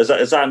going.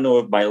 As I know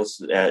of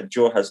Miles,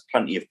 Joe has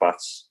plenty of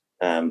bats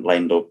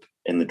lined up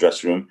in the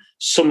dressing room.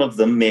 Some of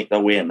them make their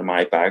way into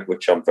my bag,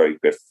 which I'm very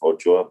grateful for,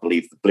 Joe. I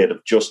believe the Blade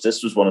of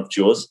Justice was one of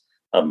Joe's.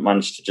 I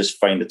managed to just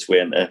find its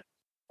way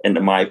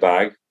into my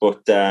bag.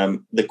 But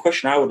the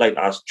question I would like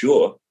to ask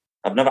Joe,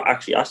 I've never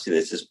actually asked you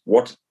this, is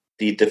what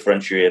do you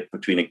differentiate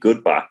between a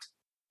good bat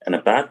and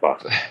a bad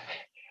bat?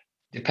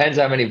 Depends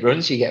how many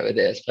runs you get with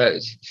it, I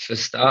suppose, for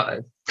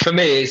starters. For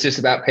me, it's just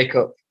about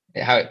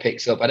how it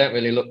picks up. I don't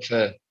really look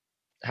for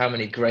how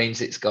many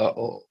grains it's got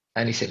or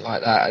anything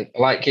like that. I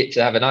like it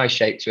to have a nice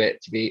shape to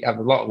it, have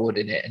a lot of wood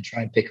in it and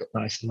try and pick up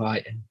nice and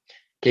light and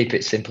keep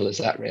it simple as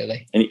that,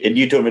 really. And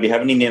you don't really have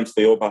any names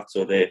for your bats,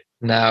 or do?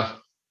 No,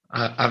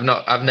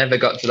 I've never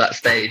got to that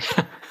stage.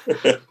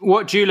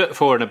 What do you look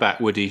for in a bat,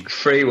 Woody?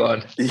 Free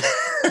one.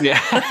 Yeah.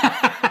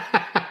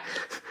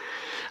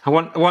 I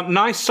want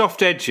nice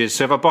soft edges,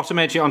 so if I bottom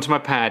edge it onto my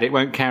pad, it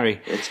won't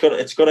carry. It's got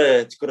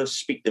to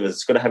speak to us.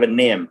 It's got to have a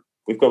name.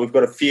 We've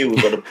got a few.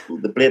 We've got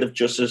the Blade of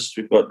Justice.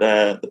 We've got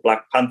the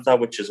Black Panther,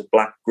 which is a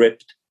black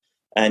gripped.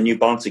 And New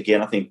Balance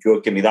again. I think Joe,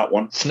 give me that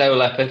one. Snow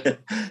Leopard.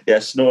 Yeah,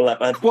 Snow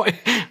Leopard.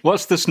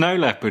 What's the Snow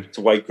Leopard? It's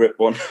a white grip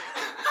one.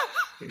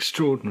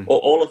 Extraordinary.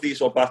 All of these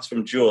were bats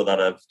from Joe that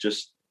have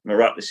just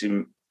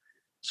miraculously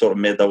sort of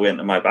made their way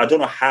into my. I don't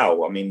know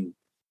how. I mean,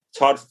 it's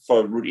hard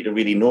for Rudy to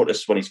really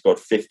notice when he's got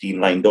 15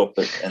 lined up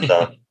and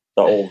they're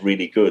all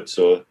really good.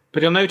 So,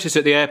 but you'll notice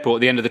at the airport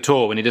at the end of the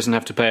tour when he doesn't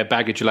have to pay a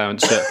baggage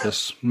allowance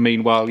surplus.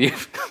 Meanwhile,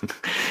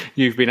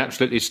 you've been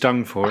absolutely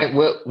stung for it.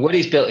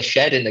 Woody's built a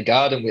shed in the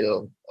garden with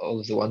all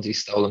of the ones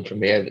he's stolen from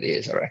me over the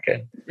years, I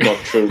reckon. Not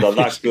true. They're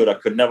that good. I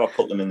could never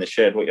put them in the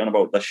shed. What are you on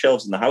about? The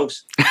shelves in the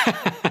house.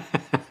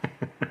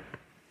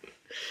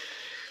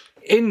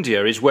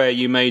 India is where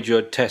you made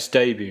your Test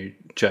debut,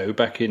 Joe,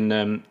 back in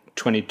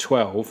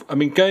 2012. I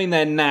mean, going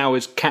there now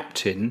as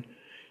captain,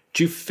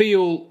 do you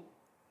feel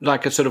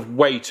like a sort of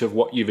weight of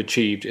what you've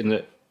achieved in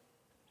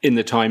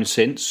the time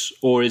since,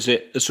 or is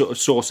it a sort of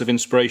source of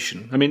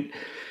inspiration? I mean,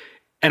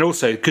 and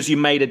also because you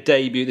made a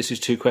debut, this is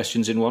 2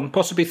 questions in one,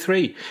 possibly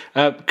 3.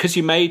 Because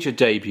you made your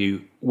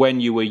debut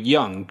when you were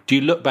young, do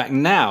you look back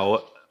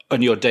now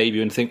on your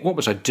debut and think, what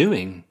was I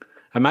doing?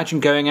 Imagine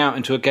going out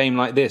into a game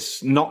like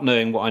this, not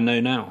knowing what I know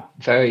now.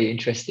 Very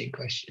interesting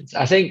questions.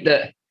 I think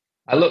that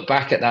I look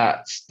back at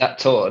that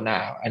tour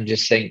now and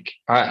just think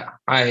I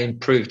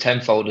improved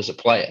tenfold as a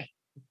player.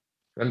 I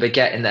remember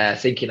getting there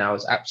thinking I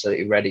was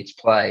absolutely ready to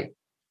play.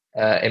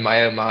 In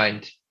my own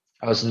mind,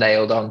 I was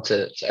nailed on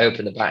to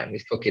open the batting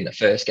with Cook in the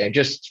first game,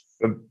 just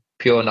from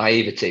pure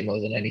naivety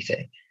more than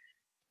anything,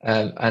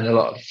 and a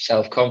lot of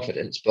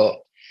self-confidence.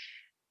 But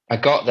I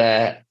got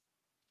there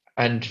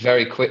and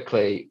very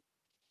quickly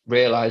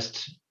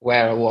realised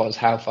where I was,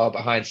 how far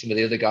behind some of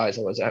the other guys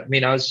I was. I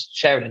mean, I was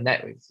sharing a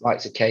net with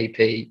likes of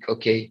KP,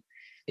 Cookie,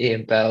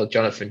 Ian Bell,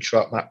 Jonathan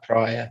Trott, Matt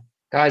Pryor,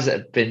 guys that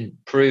have been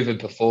proven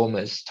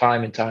performers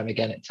time and time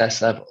again at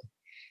Test level.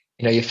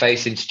 You know, you're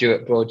facing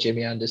Stuart Broad,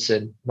 Jimmy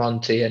Anderson,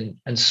 Monty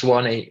and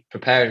Swanee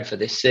preparing for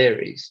this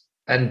series,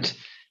 and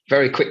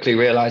very quickly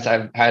realised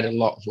I had a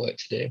lot of work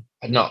to do.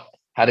 I'd not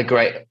had a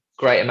great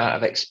amount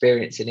of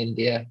experience in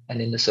India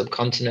and in the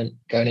subcontinent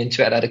going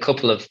into it. I'd had a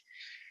couple of,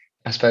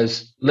 I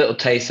suppose, little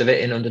tastes of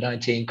it in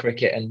under-19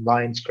 cricket and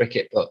Lions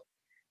cricket, but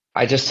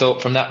I just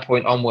thought from that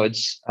point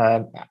onwards,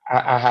 I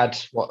had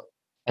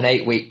an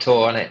 8-week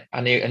tour on it.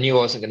 I knew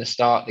I wasn't going to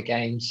start the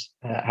games,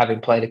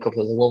 having played a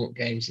couple of the warm-up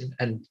games,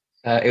 and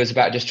it was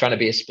about just trying to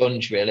be a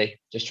sponge, really,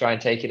 just try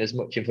and take in as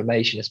much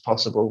information as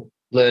possible,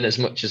 learn as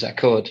much as I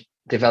could,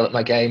 develop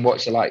my game,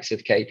 watch the likes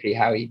of KP,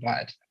 how he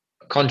batted.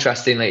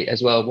 Contrastingly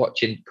as well,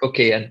 watching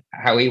Cookie and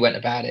how he went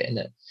about it, and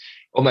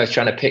almost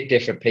trying to pick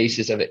different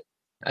pieces of it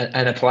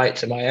and apply it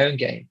to my own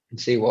game and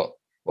see what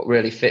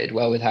really fitted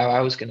well with how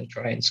I was going to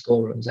try and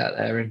score runs out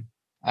there. And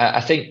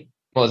I think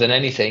more than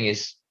anything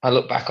is I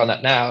look back on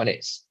that now, and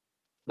it's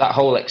that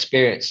whole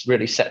experience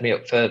really set me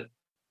up for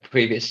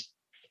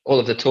all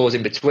of the tours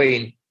in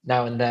between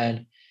now and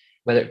then,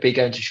 whether it be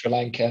going to Sri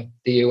Lanka,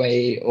 the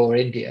UAE or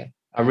India.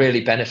 I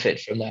really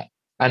benefit from that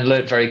and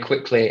learned very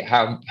quickly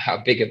how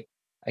big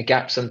a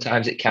gap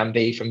sometimes it can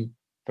be from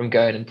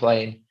going and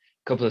playing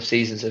a couple of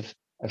seasons of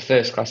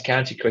first-class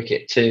county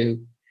cricket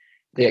to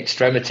the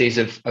extremities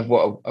of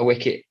what a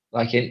wicket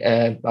like you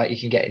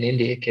can get in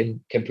India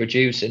can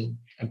produce and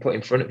put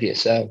in front of you.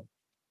 So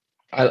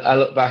I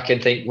look back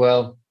and think,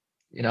 well,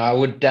 you know, I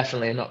would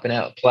definitely have not been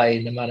able to play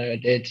in the manner I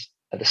did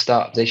at the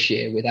start of this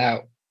year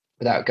without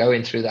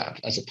going through that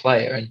as a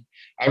player. And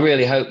I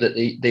really hope that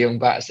the young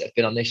batters that have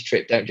been on this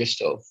trip don't just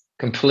sort of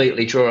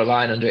completely draw a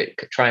line under it,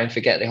 try and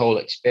forget the whole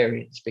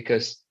experience,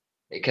 because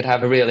it could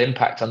have a real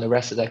impact on the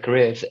rest of their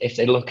career if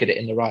they look at it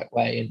in the right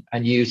way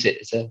and use it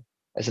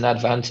as an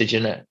advantage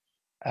and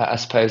I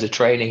suppose a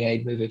training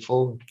aid moving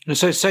forward. And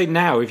so say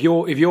now, if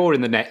you're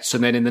in the nets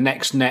and then in the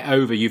next net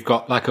over you've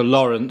got like a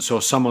Lawrence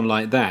or someone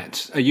like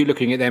that, are you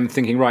looking at them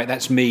thinking, right,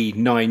 that's me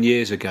 9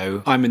 years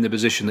ago, I'm in the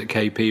position that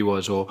KP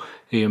was, or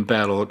Ian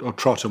Bell or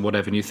Trott and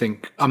whatever, and you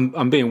think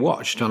I'm being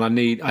watched and I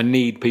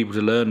need people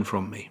to learn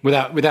from me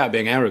without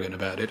being arrogant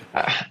about it?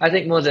 I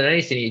think more than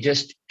anything, you're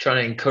just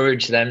trying to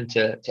encourage them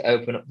to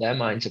open up their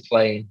mind to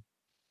playing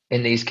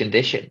in these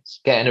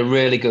conditions, getting a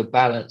really good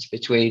balance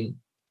between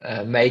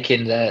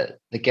making the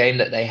game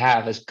that they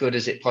have as good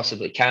as it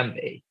possibly can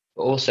be,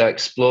 but also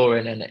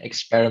exploring and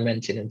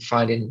experimenting and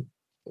finding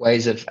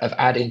ways of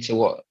adding to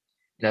what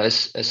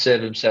has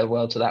served them so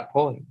well to that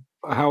point.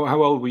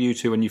 How old were you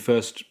two when you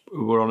first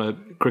were on a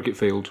cricket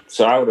field?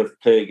 So I would have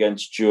played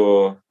against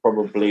Joe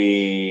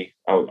probably,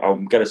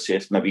 I'm going to say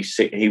it's maybe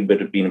he would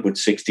have been about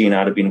 16,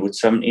 I'd have been about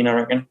 17, I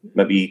reckon.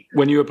 Maybe.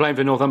 When you were playing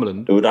for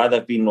Northumberland? It would either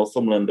have been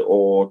Northumberland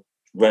or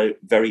very,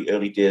 very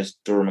early days,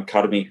 Durham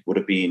Academy would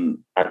have been.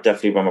 I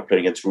definitely remember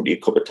playing against Rudy a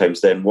couple of times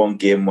then. One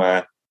game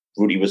where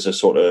Rudy was a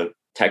sort of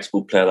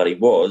textbook player that he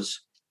was,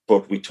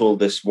 but we told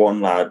this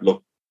one lad,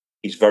 look,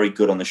 he's very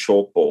good on the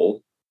short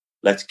ball,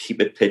 let's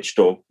keep it pitched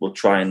up. We'll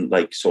try and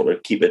like sort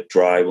of keep it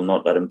dry. We'll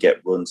not let him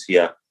get runs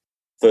here.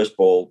 First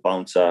ball,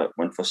 bouncer,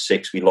 went for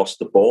 6. We lost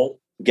the ball.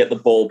 Get the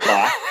ball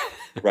back.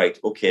 Right,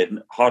 okay,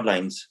 hard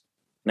lines.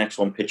 Next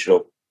one, pitch it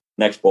up.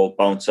 Next ball,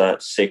 bouncer,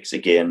 6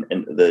 again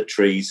into the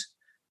trees.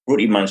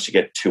 Rooty managed to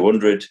get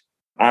 200.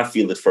 I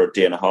fielded for a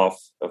day and a half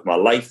of my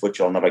life,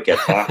 which I'll never get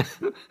back.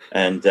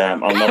 And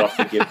I'll never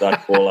forgive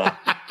that bowler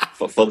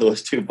for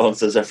those 2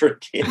 bouncers ever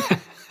again.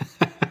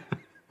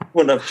 I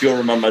wonder if Joe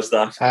remembers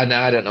that. I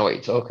don't know what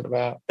you're talking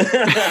about.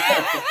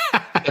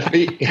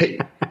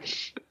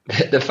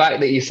 The fact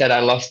that you said I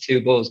lost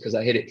 2 balls because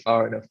I hit it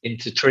far enough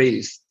into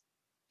trees,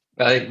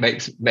 I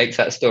think makes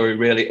that story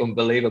really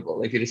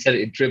unbelievable. If you'd have said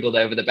it dribbled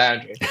over the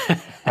boundary.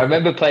 I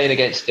remember playing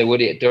against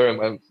Woody at Durham,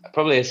 when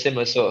probably a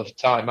similar sort of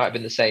time, might have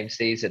been the same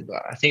season,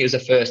 but I think it was the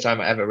first time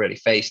I ever really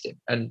faced him.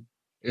 And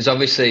it was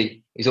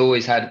obviously, he's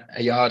always had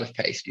a yard of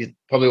pace. He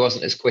probably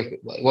wasn't as quick.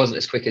 Well, it wasn't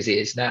as quick as he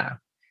is now.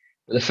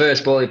 But the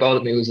first ball he bowled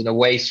at me was an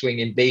away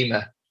swinging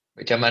beamer,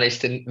 which I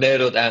managed to nick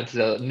down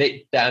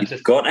to.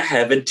 You've got to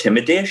have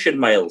intimidation,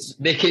 Miles.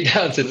 Nick it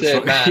down to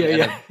third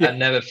man. I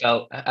never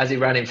felt, as he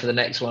ran in for the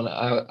next one,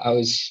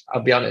 I'll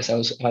be honest, I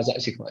was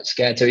actually quite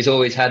scared. So he's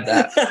always had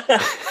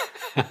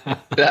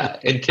that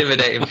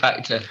intimidating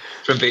factor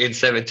from being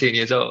 17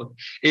 years old,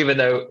 even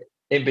though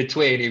in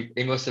between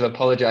he must have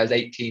apologised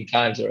 18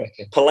 times, I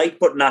reckon. Polite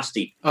but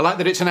nasty. I like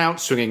that it's an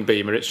out-swinging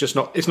beamer. It's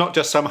not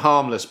just some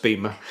harmless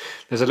beamer.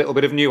 There's a little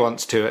bit of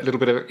nuance to it. A little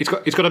bit of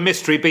it's got a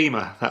mystery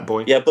beamer, that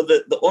boy. Yeah, but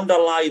the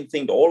underlying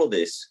thing to all of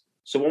this.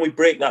 So when we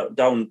break that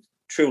down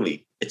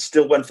truly, it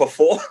still went for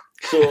 4.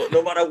 So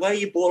no matter where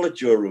you bowl at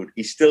Joe Root,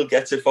 he still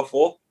gets it for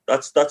 4.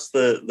 That's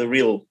the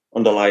real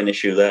underlying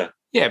issue there.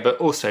 Yeah, but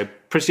also,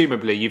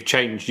 presumably,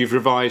 you've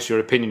revised your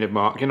opinion of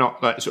Mark. You're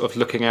not like sort of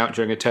looking out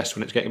during a test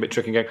when it's getting a bit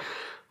tricky and going,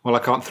 well, I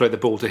can't throw the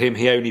ball to him.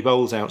 He only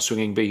bowls out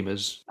swinging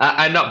beamers.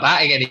 I'm not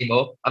batting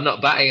anymore. I'm not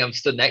batting. I'm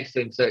stood next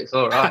to him, so it's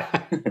all right.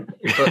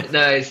 But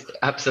no, it's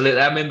absolutely.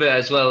 I remember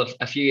as well,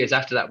 a few years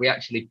after that, we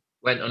actually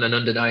went on an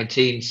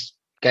under-19s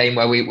game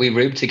where we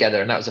roomed together,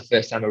 and that was the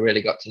first time I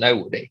really got to know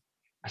Woody.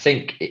 I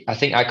think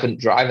I couldn't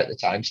drive at the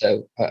time,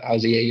 so I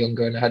was a year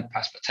younger and I had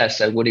passed my test,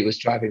 so Woody was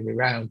driving me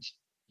around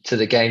to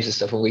the games and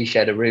stuff, and we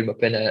shared a room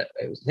up in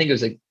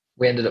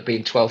we ended up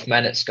being 12th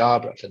men at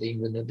Scarborough for the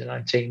England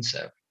under-19.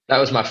 So that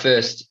was my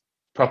first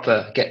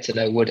proper get to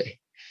know Woody.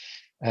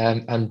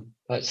 And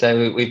like I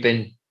say, we've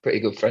been pretty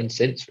good friends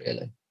since,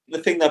 really.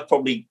 The thing that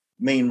probably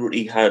me and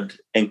Rooty had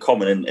in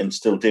common and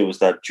still do is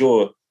that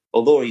Joe,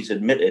 although he's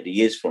admitted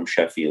he is from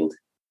Sheffield,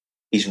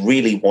 he's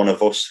really one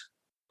of us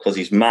because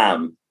his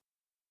mum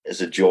is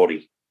a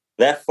Geordie.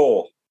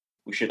 Therefore,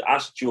 we should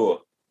ask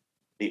Joe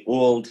the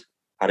old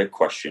added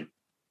question.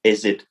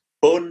 Is it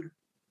bun,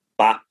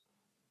 bap,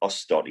 or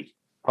stoddy?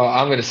 Oh,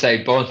 I'm going to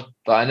say bun,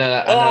 but I know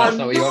that's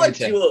not what you want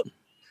me to.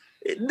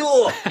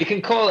 No. You can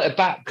call it a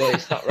bap, but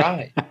it's not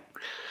right.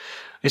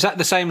 Is that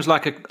the same as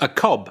like a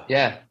cob?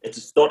 Yeah. It's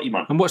a stotty,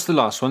 man. And what's the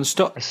last one? A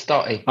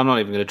stotty. I'm not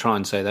even going to try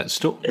and say that.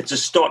 It's a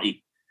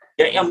stotty.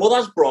 Yeah, your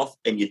mother's broth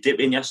and you dip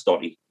in your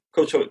stotty.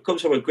 Comes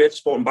from a great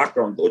sporting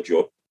background, though,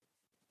 Joe,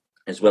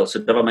 as well. So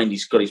never mind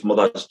he's got his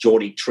mother's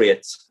Geordie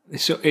traits.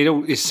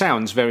 It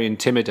sounds very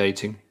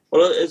intimidating.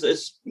 Well,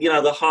 it's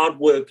the hard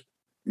work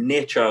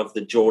nature of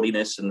the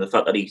Geordiness and the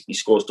fact that he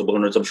scores double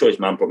hundreds. I'm sure his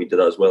man probably did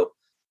that as well.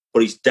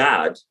 But his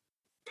dad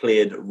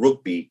played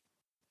rugby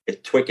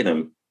at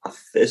Twickenham.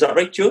 Is that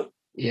right, Joe?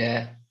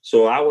 Yeah.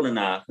 So I want to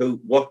know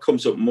what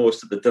comes up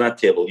most at the dinner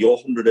table, your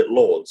 100 at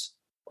Lord's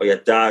or your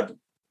dad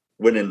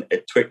winning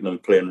at Twickenham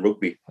playing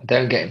rugby?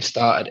 Don't get him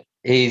started.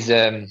 He's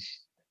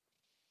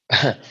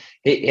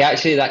he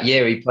actually that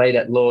year he played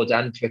at Lord's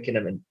and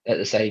Twickenham in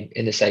the same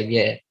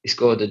year. He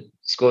scored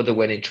a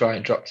winning try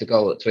and dropped a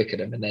goal at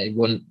Twickenham, and they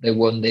won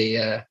the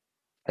I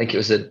think it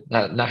was a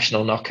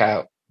national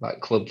knockout like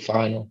club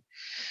final.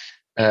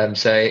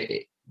 So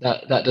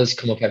that does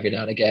come up every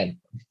now and again.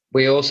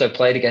 We also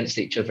played against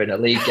each other in a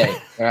league game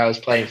where I was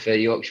playing for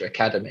Yorkshire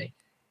Academy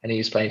and he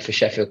was playing for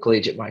Sheffield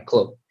Collegiate, my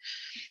club.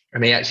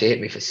 And he actually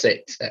hit me for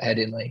 6 at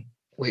Headingley,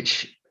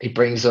 which he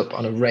brings up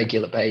on a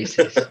regular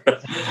basis.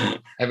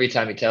 Every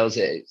time he tells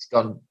it, it's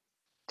gone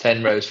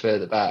 10 rows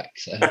further back.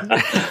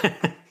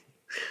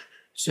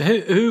 So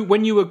who,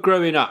 when you were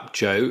growing up,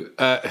 Joe,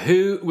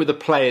 who were the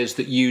players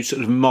that you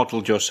sort of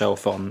modelled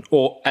yourself on?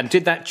 And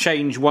did that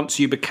change once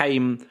you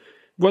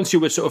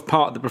were sort of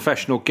part of the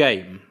professional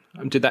game?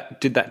 Did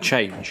that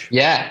change?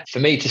 Yeah, for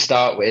me to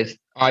start with,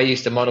 I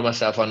used to model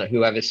myself on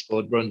whoever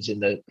scored runs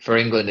for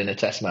England in a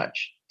test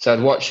match. So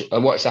I'd watch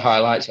the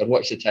highlights, I'd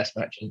watch the test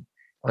match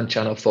on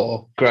Channel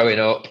 4 growing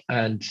up,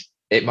 and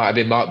it might have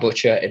been Mark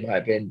Butcher, it might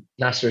have been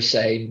Nasser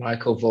Hussain,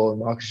 Michael Vaughan,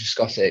 Marcus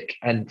Trescothick,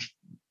 and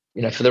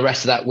for the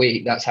rest of that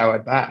week, that's how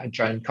I'd bat. I'd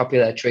try and copy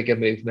their trigger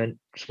movement,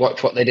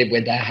 watch what they did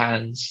with their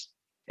hands.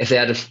 If they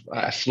had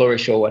a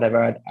flourish or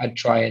whatever, I'd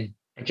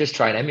just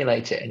try and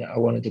emulate it. And I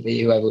wanted to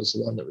be whoever was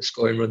the one that was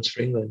scoring runs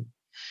for England.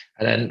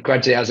 And then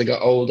gradually, as I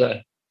got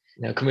older,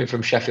 coming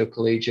from Sheffield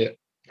Collegiate,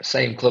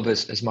 same club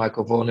as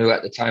Michael Vaughan, who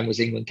at the time was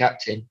England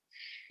captain,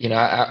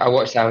 I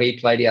watched how he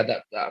played. He had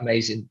that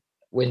amazing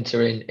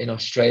winter in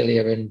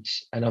Australia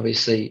and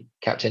obviously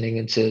captain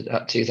England to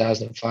that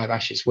 2005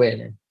 Ashes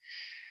win. And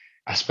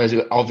I suppose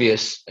an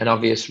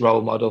obvious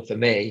role model for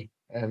me,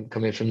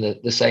 coming from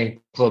the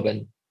same club.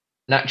 And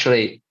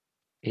naturally,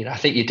 I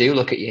think you do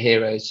look at your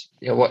heroes.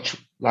 Watch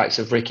likes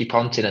of Ricky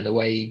Ponting and the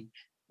way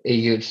he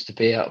used to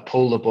be able to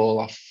pull the ball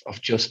off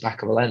just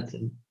back of a length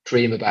and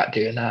dream about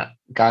doing that.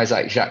 Guys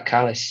like Jacques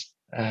Kallis,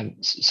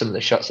 some of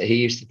the shots that he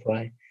used to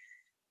play.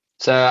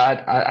 So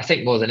I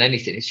think more than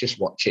anything, it's just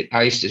watching.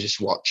 I used to just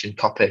watch and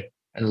copy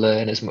and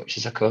learn as much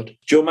as I could.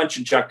 Joe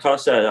mentioned Jack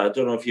Kallis. I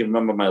don't know if you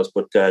remember, Miles,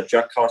 but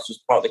Jack Kallis was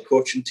part of the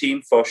coaching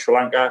team for Sri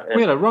Lanka.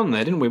 We had a run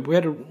there, didn't we?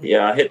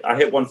 Yeah, I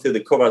hit one through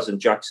the covers, and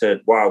Jack said,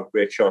 "Wow,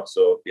 great shot."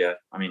 So yeah,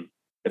 I mean,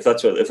 if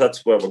that's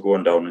where we're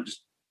going down, I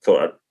just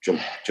thought I'd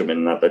jump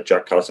in that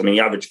Jack Kallis. I mean, he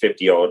averaged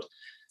 50-odd,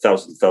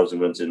 1,000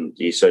 runs, and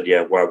he said,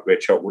 "Yeah, wow,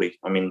 great shot, Woody."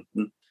 I mean,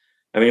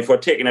 if we're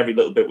taking every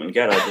little bit we can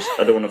get,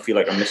 I don't want to feel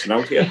like I'm missing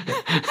out here.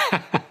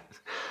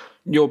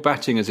 Your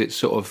batting, as it's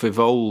sort of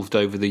evolved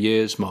over the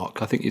years,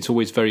 Mark, I think it's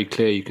always very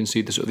clear. You can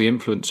see the sort of the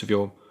influence of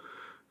your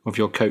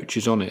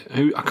coaches on it.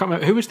 I can't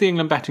remember who was the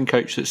England batting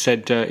coach that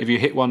said if you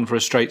hit one for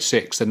a straight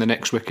six, then the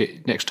next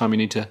time you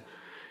need to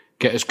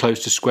get as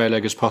close to square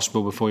leg as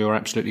possible before you're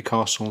absolutely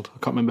castled. I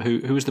can't remember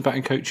who was the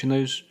batting coach in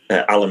those.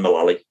 Alan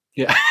Mullally.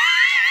 Yeah.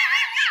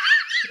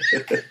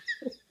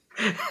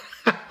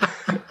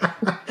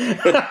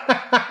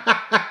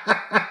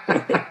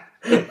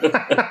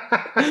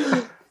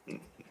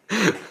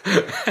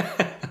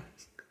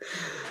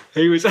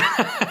 He was.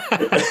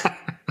 I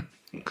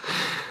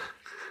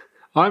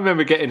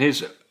remember getting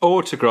his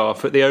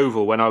autograph at the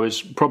Oval when I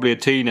was probably a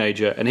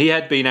teenager, and he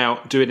had been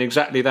out doing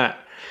exactly that,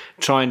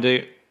 trying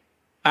to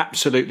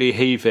absolutely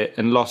heave it,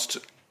 and lost,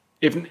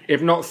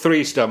 if not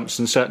 3 stumps,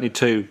 and certainly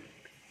 2.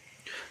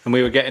 And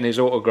we were getting his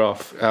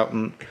autograph out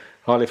on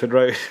Harleyford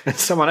Road, and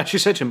someone actually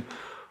said to him,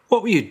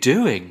 "What were you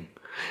doing?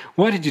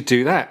 Why did you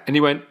do that?" And he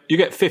went, "You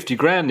get 50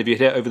 grand if you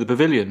hit it over the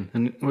pavilion."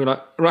 And we were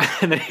like, right.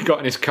 And then he got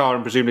in his car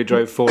and presumably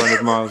drove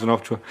 400 miles and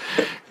off to a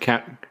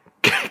county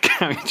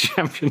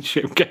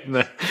championship game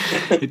there.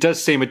 It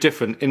does seem a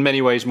different, in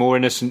many ways, more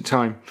innocent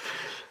time.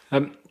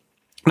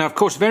 Now, of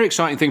course, a very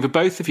exciting thing for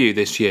both of you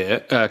this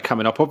year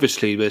coming up.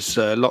 Obviously, there's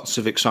lots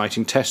of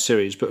exciting test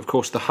series, but of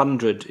course, the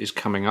 100 is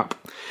coming up.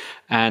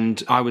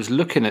 And I was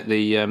looking at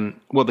the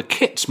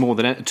kits more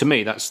than to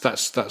me.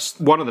 That's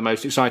one of the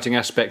most exciting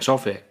aspects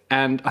of it.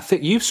 And I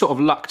think you've sort of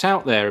lucked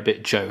out there a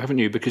bit, Joe, haven't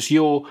you? Because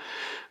are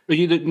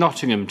you the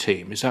Nottingham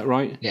team? Is that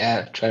right?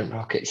 Yeah, Trent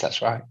Rockets.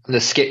 That's right.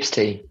 The Skips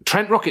team.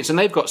 Trent Rockets, and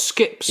they've got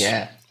skips.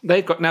 Yeah.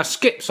 They've got now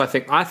skips. I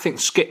think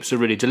skips are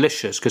really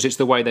delicious because it's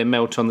the way they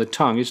melt on the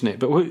tongue, isn't it?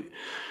 But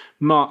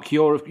Mark,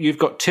 you've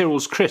got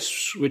Tyrrell's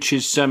crisps, which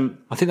is I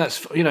think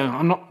that's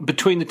I'm not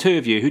between the two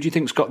of you. Who do you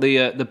think's got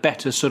the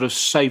better sort of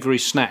savoury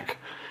snack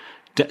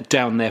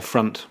down their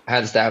front?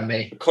 Hands down,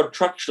 me.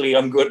 Contractually,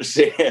 I'm going to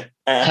say,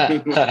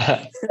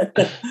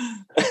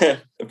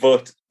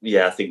 but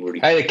yeah, I think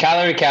Rudy. Hey, the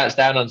calorie count's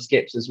down on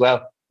skips as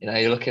well.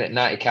 You're looking at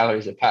 90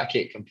 calories a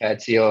packet compared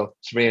to your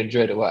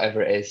 300 or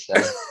whatever it is. So.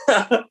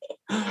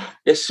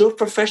 You're so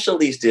professional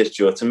these days,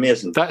 Joe. It's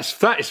amazing. That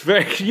is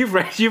very. You've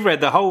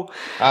read the whole.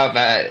 Oh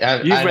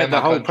man, you've read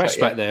the whole press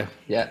back there.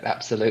 Yeah,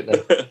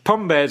 absolutely.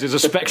 Pom Bears is a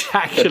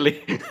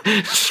spectacularly.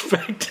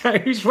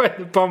 Who's read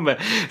the Pom Bear?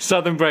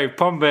 Southern Brave.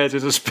 Pom Bears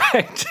is a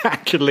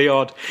spectacularly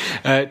odd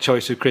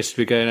choice of crisps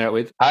we're going out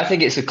with. I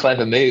think it's a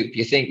clever move.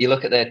 You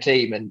look at their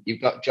team and you've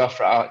got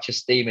Jofra Archer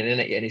steaming in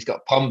it, and he's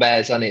got Pom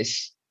Bears on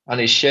his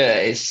shirt.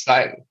 It's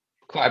like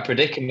quite a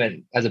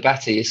predicament as a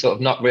batter. You're sort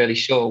of not really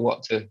sure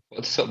what to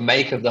sort of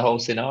make of the whole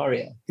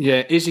scenario.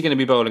 Yeah, is he going to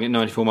be bowling at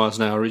 94 miles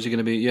an hour, or is he going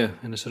to be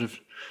in a sort of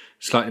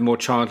slightly more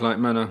childlike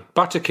manner?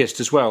 Butterkist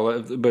as well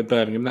with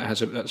Birmingham, that's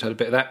had a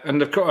bit of that.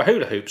 And of course,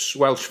 hula hoops,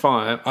 Welsh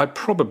Fire. I'd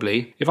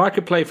probably, if I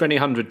could play for any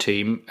 100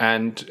 team,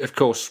 and of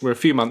course we're a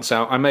few months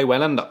out, I may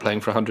well end up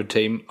playing for a 100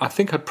 team. I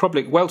think I'd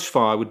probably Welsh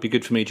Fire would be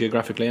good for me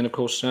geographically, and of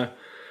course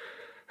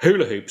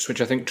hula hoops,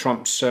 which I think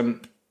trumps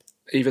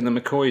even the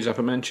McCoys up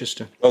at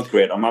Manchester. Oh,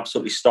 great. I'm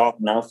absolutely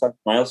starving now, thanks,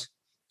 Miles.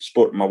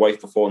 Spoke to my wife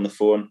before on the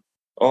phone.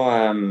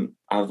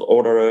 I'll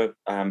order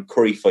a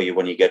curry for you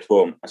when you get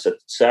home. I said,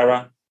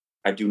 Sarah,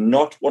 I do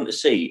not want to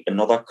see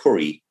another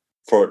curry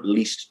for at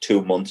least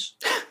 2 months.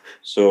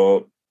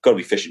 So, got to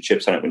be fish and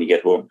chips on it when you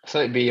get home. I thought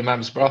it'd be your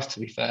mum's broth, to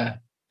be fair.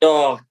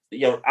 Oh,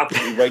 you're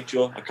absolutely right,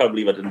 Joe. I can't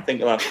believe I didn't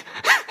think of that.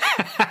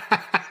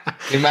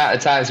 The amount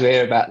of times we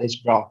hear about this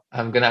broth,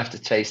 I'm going to have to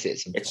taste it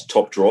sometime. It's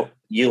top drawer.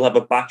 You'll have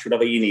a batch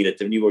whenever you need it.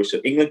 And you always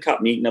say, England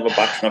captain, you can have a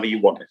batch whenever you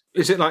want it.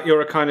 Is it like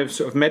you're a kind of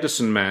sort of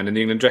medicine man in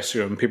the England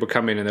dressing room? People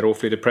come in and they're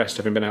awfully depressed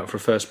having been out for a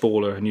first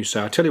baller, and you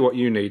say, I'll tell you what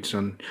you need,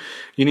 son.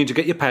 You need to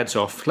get your pads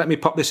off. Let me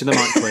pop this in the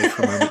microwave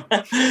for a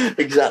moment.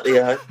 Exactly,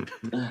 yeah.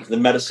 The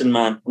medicine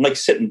man. I'm like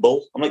Sitting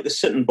Bull. I'm like the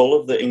Sitting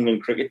Bull of the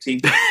England cricket team.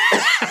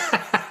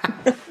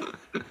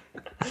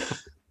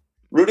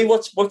 Rudy,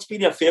 what's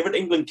been your favourite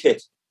England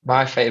kit?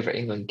 My favourite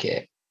England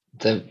kit,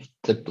 the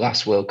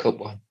last World Cup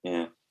one.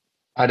 Yeah,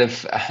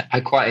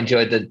 I quite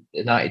enjoyed the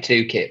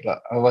 92 kit,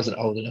 but I wasn't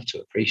old enough to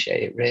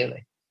appreciate it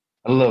really.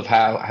 I love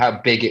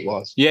how big it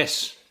was.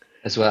 Yes.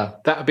 As well.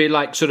 That would be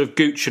like sort of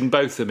Gooch and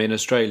Botham in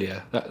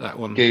Australia, that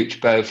one.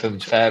 Gooch, Botham,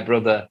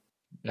 Fairbrother,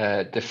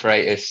 De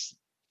Freitas,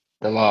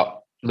 the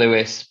lot,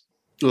 Lewis.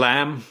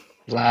 Lamb.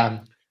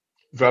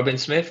 Robin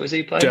Smith, was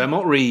he playing?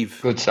 Dermot Reeve.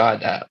 Good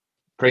side, that.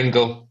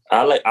 Pringle.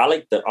 I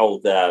like the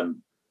old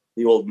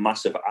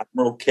massive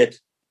Admiral kit,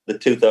 the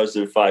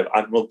 2005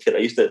 Admiral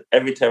kit.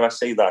 Every time I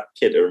see that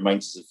kit, it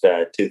reminds us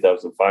of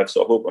 2005.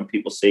 So I hope when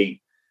people see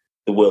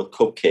the World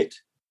Cup kit,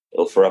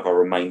 it'll forever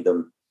remind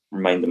them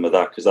of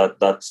that, because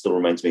that still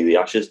reminds me of the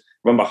Ashes.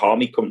 Remember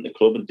Harmy coming to the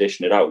club and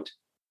dishing it out,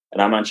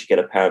 and I managed to get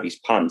a pair of his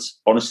pants.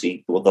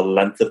 Honestly, they were the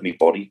length of my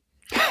body.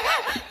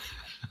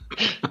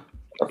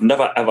 I've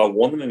never ever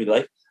worn them in my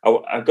life.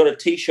 I got a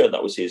T-shirt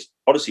that was his.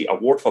 Honestly, I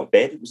wore it for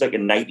bed. It was like a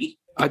 90.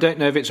 I don't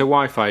know if it's a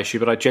Wi-Fi issue,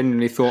 but I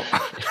genuinely thought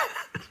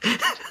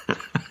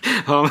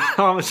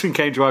Harmison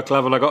came to our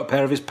club and I got a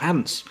pair of his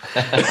pants.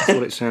 That's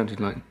what it sounded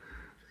like.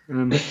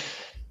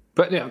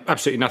 But yeah,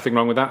 absolutely nothing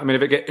wrong with that. I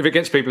mean, if it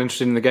gets people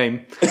interested in the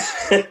game.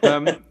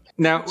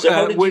 Now,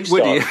 so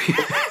Woody,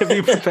 have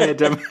you prepared?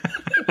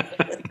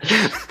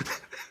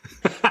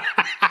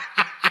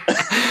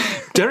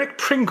 Derek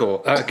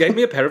Pringle gave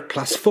me a pair of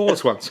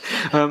 +4s once.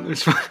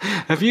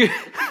 Have you?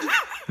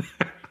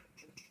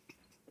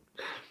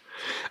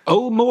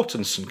 Old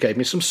Mortensen gave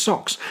me some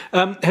socks.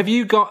 Have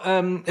you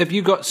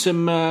got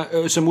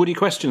some Woody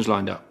questions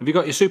lined up? Have you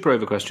got your Super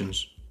Over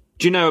questions?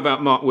 Do you know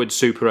about Mark Wood's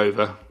Super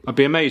Over? I'd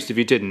be amazed if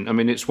you didn't. I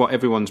mean, it's what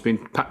everyone's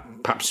been.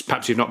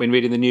 Perhaps you've not been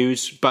reading the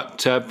news,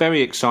 but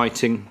very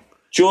exciting.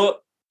 Joe,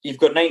 you've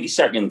got 90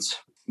 seconds.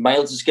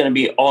 Miles is going to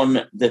be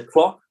on the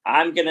clock.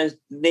 I'm going to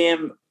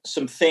name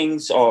some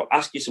things or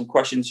ask you some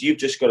questions. You've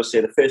just got to say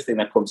the first thing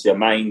that comes to your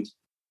mind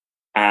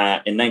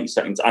in 90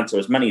 seconds. Answer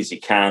as many as you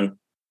can.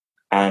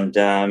 And,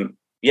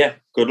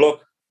 good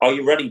luck. Are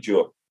you ready,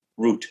 Joe?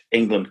 Root,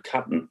 England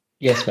captain.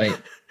 Yes, mate.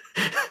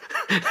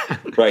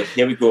 Right,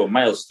 here we go.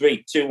 Miles,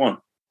 3, 2, 1.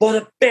 For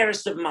the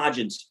barest of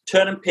margins,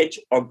 turn and pitch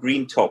or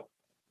green top?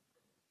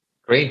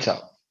 Green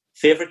top.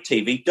 Favourite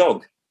TV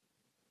dog?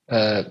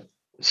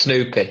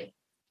 Snoopy.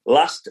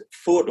 Last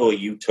photo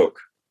you took?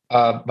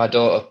 My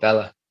daughter,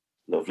 Bella.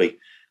 Lovely.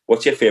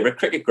 What's your favourite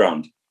cricket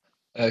ground?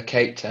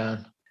 Cape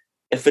Town.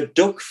 If a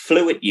duck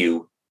flew at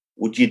you,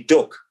 would you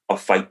duck or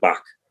fight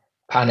back?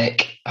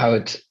 Panic. I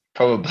would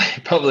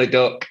probably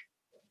duck.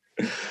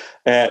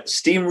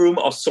 Steam room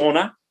or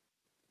sauna?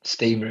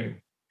 Steam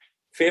room.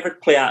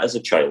 Favourite player as a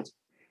child?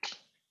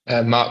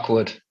 Mark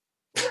Wood.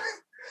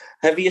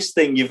 Heaviest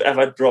thing you've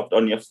ever dropped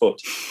on your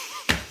foot?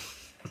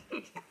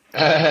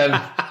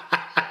 I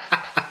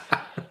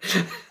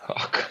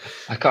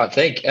can't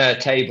think.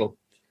 Table.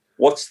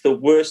 What's the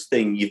worst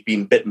thing you've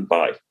been bitten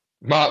by?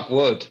 Mark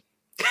Wood.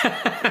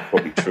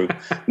 Probably true.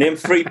 Name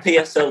 3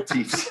 PSL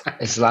teams.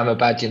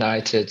 Islamabad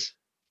United.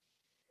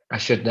 I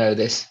should know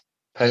this.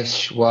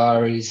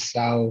 Peshawari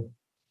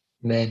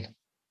Salmin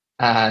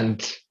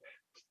and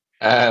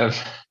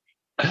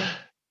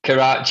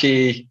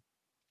Karachi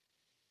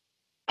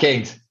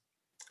Kings.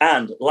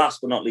 And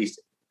last but not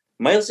least,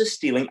 Miles is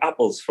stealing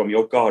apples from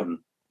your garden.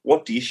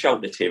 What do you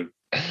shout at him?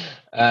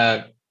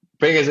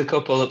 Bring us a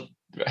couple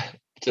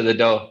to the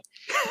door.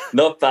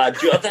 Not bad.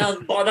 You're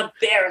the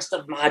barest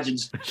of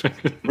margins.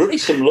 Really,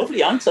 some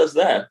lovely answers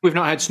there. We've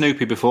not had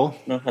Snoopy before.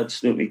 Not had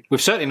Snoopy.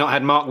 We've certainly not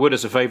had Mark Wood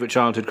as a favourite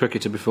childhood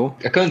cricketer before.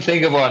 I couldn't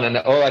think of one, and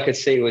all I could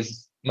see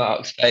was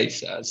Mark's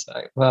face. So I was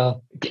like,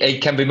 well,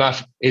 it can be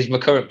he's my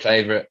current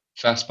favourite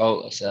fast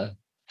bowler, so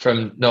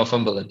from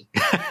Northumberland.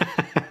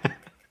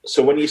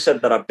 So when you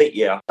said that I bit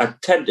you, I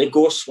tend to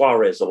go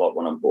Suarez a lot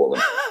when I'm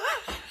bowling.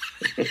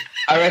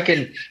 I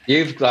reckon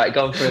you've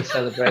gone for a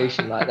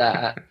celebration like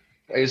that.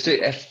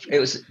 It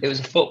was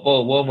a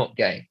football warm-up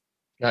game.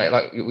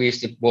 Like we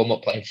used to warm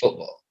up playing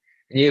football.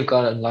 And you've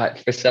gone and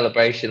for a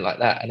celebration like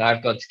that, and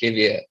I've gone to give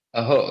you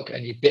a hug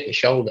and you bit my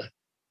shoulder.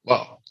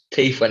 Well,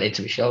 teeth went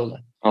into my shoulder.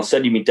 I'll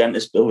send you my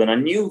dentist bill, and I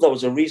knew there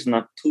was a reason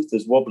that tooth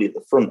was wobbly at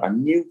the front.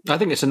 I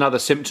think it's another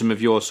symptom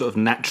of your sort of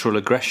natural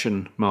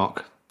aggression,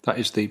 Mark. That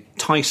is the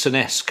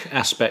Tyson-esque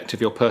aspect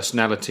of your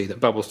personality that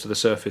bubbles to the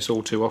surface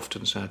all too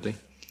often, sadly.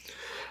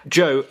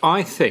 Joe,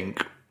 I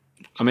think,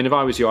 if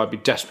I was you, I'd be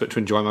desperate to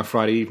enjoy my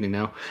Friday evening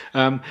now.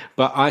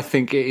 But I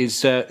think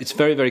it's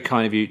very, very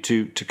kind of you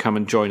to come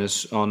and join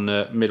us on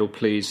Middle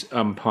Please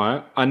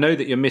Umpire. I know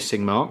that you're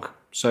missing Mark,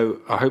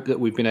 so I hope that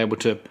we've been able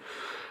to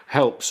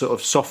help sort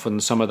of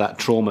soften some of that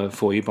trauma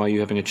for you by you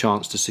having a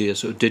chance to see a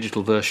sort of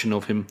digital version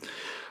of him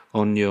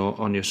on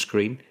your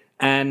screen.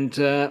 And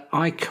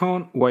I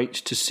can't wait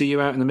to see you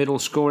out in the middle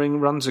scoring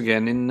runs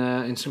again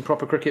in some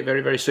proper cricket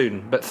very, very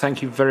soon. But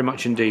thank you very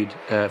much indeed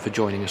for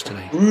joining us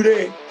today.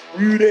 Rudy.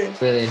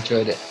 Really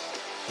enjoyed it.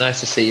 Nice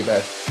to see you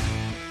both.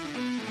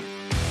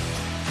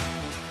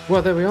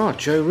 Well, there we are,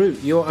 Joe Root.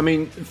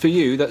 For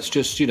you, that's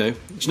just,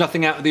 it's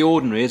nothing out of the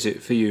ordinary, is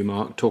it, for you,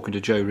 Mark, talking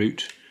to Joe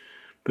Root?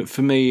 But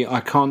for me,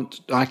 I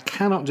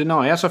cannot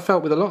deny, as I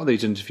felt with a lot of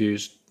these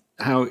interviews,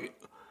 how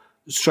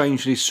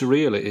strangely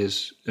surreal it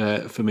is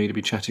for me to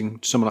be chatting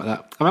to someone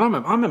like that.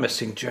 I'm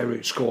missing Joe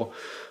Root score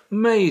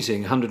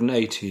amazing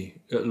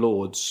 180 at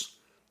Lord's.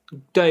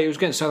 Day, it was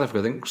against South Africa,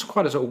 I think. It was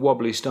quite a sort of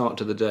wobbly start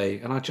to the day.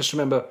 And I just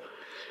remember,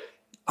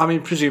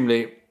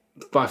 presumably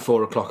by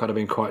 4 o'clock I'd have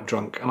been quite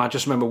drunk. And I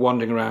just remember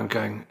wandering around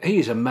going,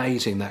 he's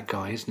amazing, that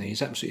guy, isn't he?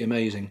 He's absolutely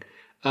amazing.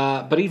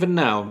 But even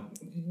now,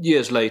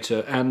 years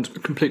later,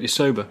 and completely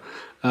sober,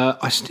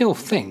 I still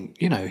think,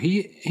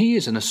 he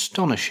is an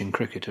astonishing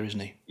cricketer, isn't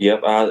he?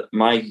 Yeah,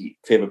 my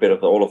favourite bit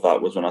of all of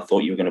that was when I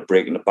thought you were going to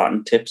break into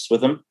batting tips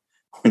with him,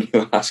 when you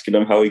were asking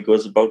him how he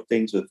goes about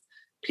things with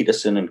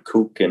Peterson and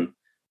Cook and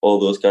all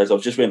those guys. I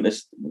was just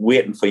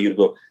waiting for you to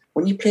go,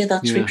 when you play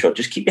that sweep shot,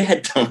 just keep your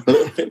head down a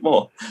little bit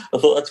more. I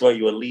thought that's why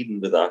you were leading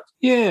with that.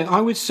 Yeah,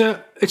 I was.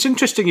 It's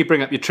interesting you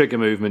bring up your trigger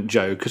movement,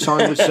 Joe, because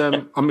I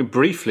was,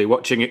 briefly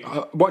watching it.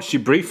 I watched you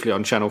briefly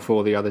on Channel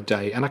 4 the other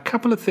day, and a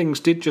couple of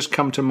things did just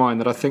come to mind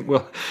that I think,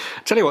 well,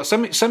 tell you what,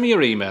 send me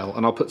your email,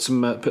 and I'll put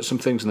some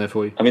things in there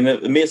for you. I mean,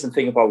 the amazing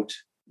thing about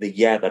the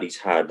year that he's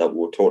had that we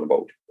were talking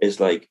about is,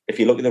 like, if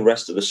you look at the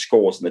rest of the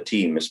scores in the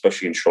team,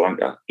 especially in Sri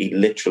Lanka, he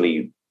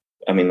literally,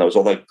 there was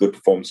all that good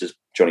performances,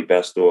 Johnny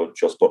Bairstow,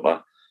 Jos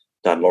Buttler,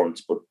 Dan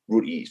Lawrence, but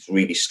Rudy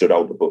really stood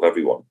out above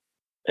everyone.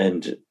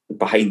 And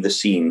behind the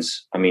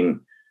scenes, I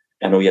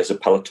know he has a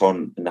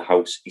peloton in the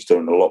house. He's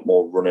done a lot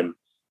more running.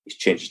 He's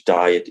changed his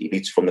diet. He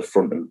leads from the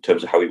front in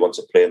terms of how he wants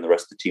to play, and the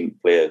rest of the team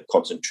play,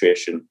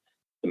 concentration,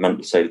 the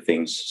mental side of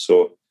things.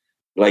 So,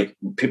 like,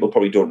 people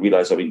probably don't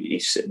realise,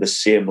 he's the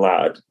same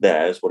lad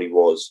there as what he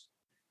was,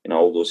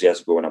 all those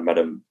years ago when I met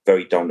him.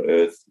 Very down to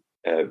earth,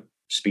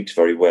 speaks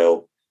very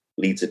well,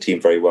 leads the team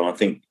very well. I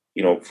think,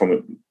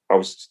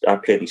 I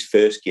played his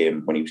first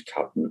game when he was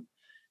captain,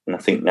 and I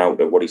think now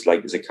that what he's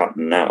like as a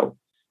captain now,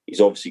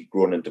 he's obviously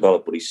grown and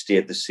developed, but he's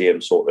stayed the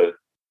same sort of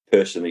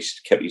person.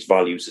 He's kept his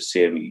values the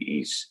same.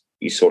 He's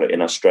sort of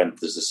inner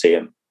strength is the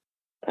same,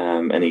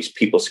 and his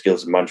people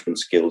skills and management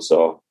skills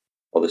are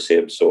the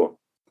same. So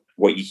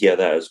what you hear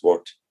there is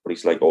what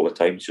he's like all the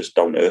time. He's just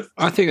down to earth.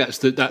 I think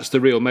that's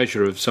the real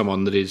measure of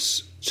someone that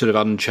is sort of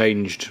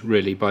unchanged,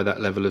 really, by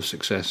that level of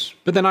success.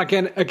 But then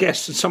again, I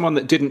guess someone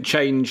that didn't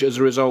change as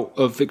a result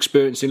of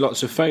experiencing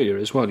lots of failure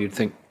as well. You'd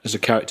think as a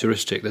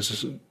characteristic,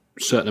 there's a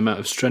certain amount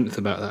of strength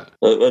about that.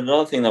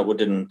 Another thing that we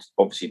didn't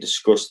obviously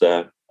discuss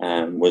there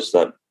was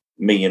that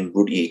me and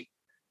Rudy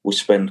we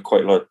spend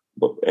quite a lot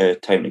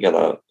of time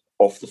together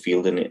off the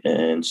field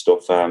and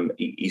stuff.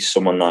 He's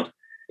someone that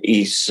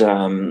he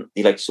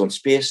likes his own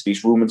space,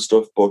 his room and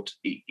stuff, but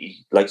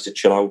he likes to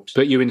chill out.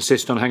 But you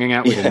insist on hanging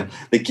out with him?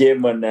 The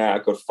game when I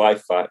got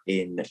 5-4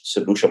 in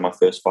St. Lucia, my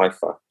first 5-4,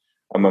 I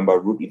remember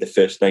Rudy the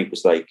first night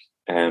was like,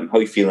 how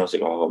are you feeling? I was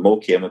like, I'm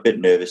okay, I'm a bit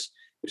nervous.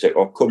 He was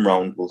like, come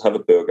round, we'll have a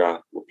burger,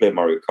 we'll play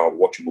Mario Kart,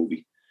 watch a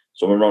movie.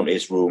 So I went round to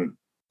his room,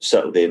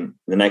 settled in.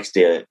 The next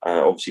day, I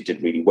obviously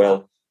did really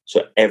well.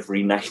 So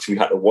every night we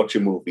had to watch a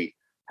movie,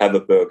 have a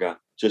burger,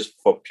 just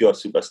for pure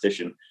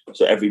superstition.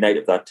 So every night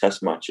of that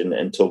test match and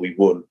until we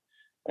won,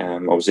 I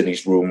was in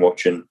his room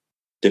watching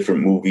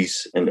different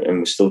movies, and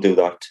we still do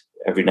that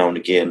every now and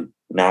again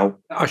now.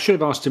 I should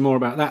have asked him more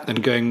about that than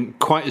going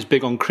quite as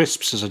big on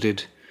crisps as I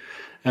did.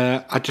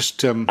 I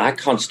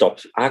can't stop.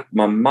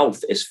 My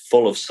mouth is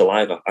full of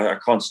saliva. I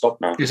can't stop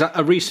now. Is that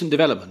a recent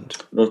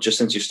development? No, just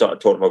since you started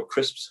talking about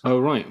crisps. Oh,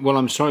 right. Well,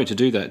 I'm sorry to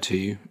do that to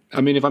you.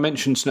 If I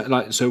mentioned,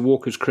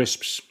 Walker's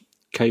crisps,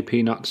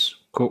 KP nuts,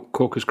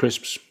 Corker's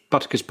crisps,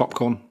 Butterkist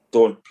popcorn.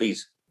 Don't,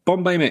 please.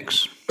 Bombay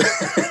mix.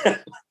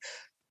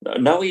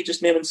 Now you're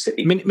just naming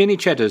city. Mini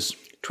cheddars,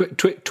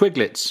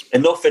 Twiglets.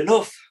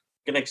 Enough.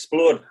 Gonna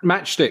explode.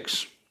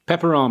 Matchsticks,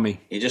 Pepperami.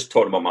 You're just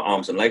talking about my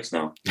arms and legs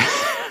now.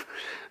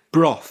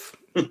 Broth.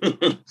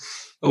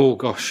 Oh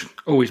gosh,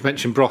 always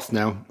mention broth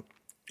now.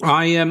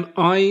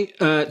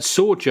 I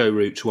saw Joe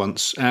Root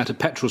once at a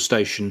petrol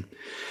station,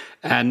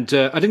 and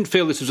I didn't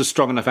feel this was a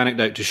strong enough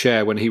anecdote to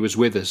share when he was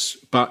with us,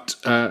 but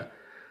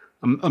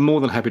I'm more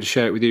than happy to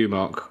share it with you,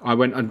 Mark.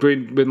 I'd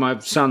been with my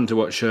son to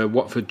watch a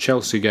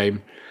Watford-Chelsea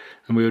game,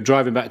 and we were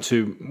driving back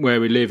to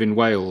where we live in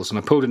Wales, and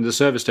I pulled into the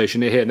service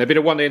station near here, and there'd been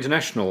a one-day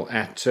international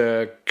at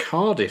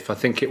Cardiff, I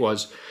think it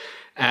was.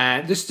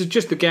 This is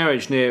just the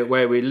garage near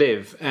where we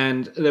live,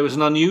 and there was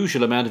an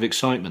unusual amount of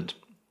excitement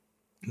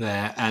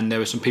there, and there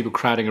were some people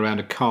crowding around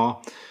a car,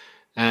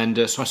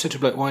 and so I said to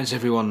Blake, why is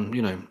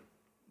everyone,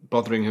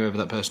 bothering whoever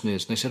that person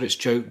is? And they said, it's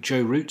Joe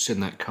Root's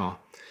in that car.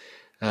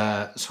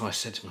 So I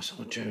said to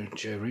myself,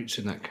 Joe Root's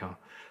in that car.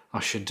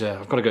 I've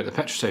got to go to the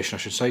petrol station. I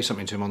should say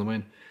something to him on the way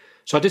in.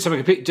 So I did something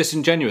completely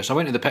disingenuous. I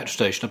went to the petrol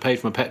station. I paid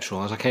for my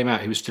petrol. As I came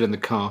out, he was still in the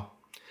car,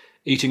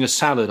 eating a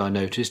salad, I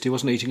noticed. He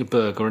wasn't eating a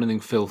burger or anything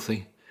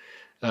filthy.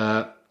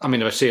 If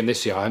I see him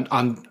this year,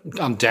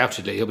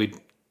 undoubtedly he'll be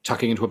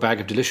tucking into a bag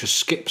of delicious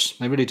skips.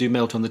 They really do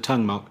melt on the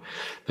tongue, Mark.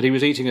 But he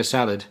was eating a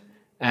salad,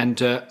 and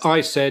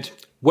I said,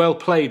 well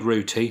played,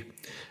 Rooty.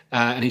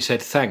 And he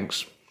said,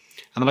 thanks.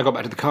 And then I got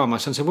back to the car, and my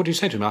son said, what did you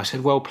say to him? I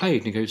said, well played.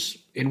 And he goes,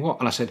 in what?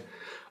 And I said,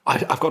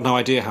 I've got no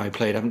idea how he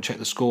played. I haven't checked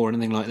the score or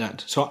anything like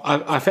that. So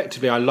I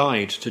effectively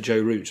lied to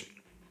Joe Root.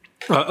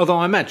 Although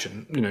I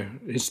imagine,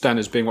 his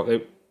standards being what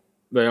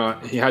they are,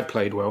 he had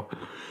played well.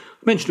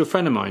 I mentioned to a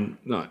friend of mine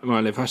where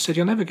I live, I said,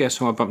 you'll never guess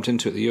who I bumped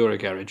into at the Euro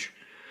garage.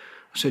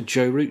 I said,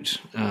 Joe Root,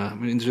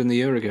 in the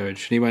Euro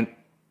garage. And he went,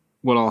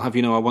 well, I'll have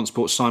you know I once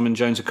bought Simon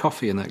Jones a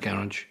coffee in that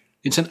garage.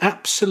 It's an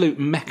absolute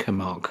mecca,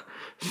 Mark,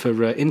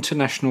 for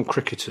international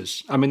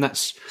cricketers. I mean,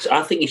 that's... So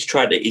I think he's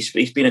tried it.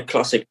 He's been a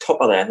classic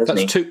topper there,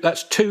 hasn't he?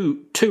 That's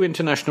two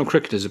international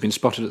cricketers have been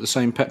spotted at the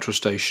same petrol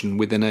station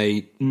within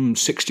a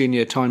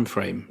 16-year time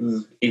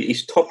frame.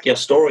 He's topped your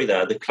story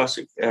there. The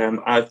classic,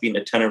 I've been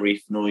to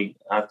Tenerife,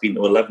 I've been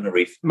to 11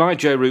 Tenerife. My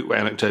Joe Root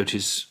anecdote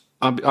is,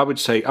 I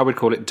would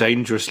call it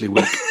dangerously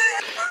weak.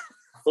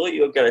 I thought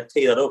you were going to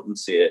tee that up and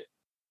see it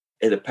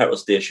at the petrol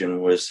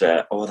station was,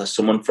 there's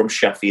someone from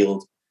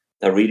Sheffield.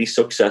 They're really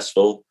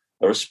successful.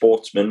 They're a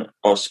sportsman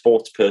or a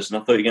sports person. I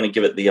thought you were going to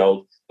give it the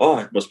old,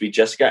 it must be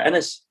Jessica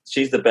Ennis.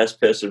 She's the best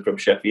person from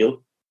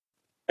Sheffield.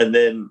 And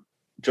then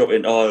drop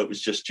in, it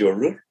was just Joe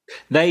Root.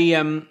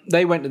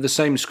 They went to the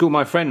same school.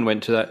 My friend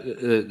went to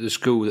the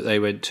school that they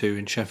went to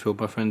in Sheffield,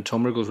 my friend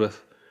Tom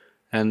Wrigglesworth.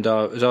 And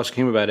I was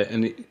asking him about it.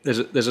 And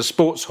there's a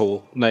sports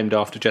hall named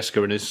after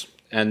Jessica Ennis.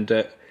 And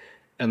there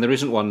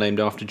isn't one named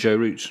after Joe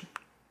Root.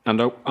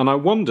 And I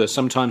wonder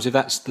sometimes if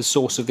that's the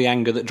source of the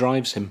anger that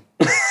drives him.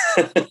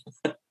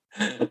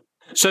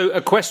 So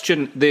a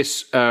question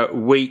this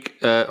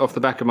week off the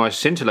back of my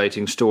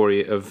scintillating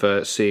story of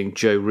seeing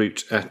Joe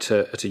Root at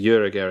a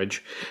Euro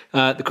garage.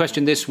 The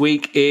question this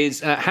week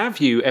is, have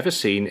you ever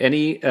seen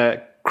any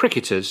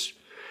cricketers,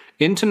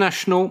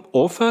 international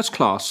or first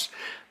class,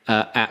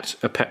 at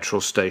a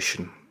petrol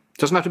station?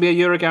 Doesn't have to be a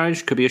Euro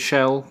garage, could be a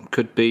Shell,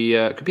 could be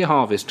a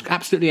Harvest,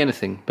 absolutely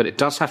anything. But it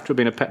does have to have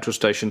been a petrol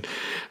station,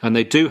 and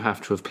they do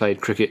have to have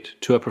played cricket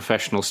to a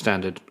professional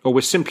standard, or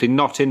we're simply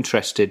not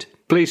interested.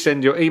 Please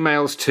send your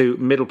emails to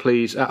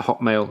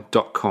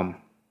middleplease@hotmail.com.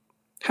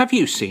 Have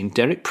you seen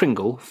Derek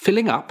Pringle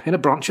filling up in a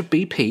branch of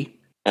BP?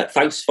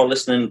 Thanks for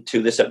listening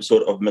to this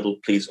episode of Middle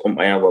Please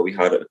Umpire, where we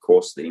had, of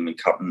course, the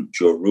England captain,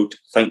 Joe Root.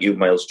 Thank you,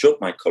 Miles Judd,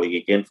 my colleague,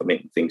 again, for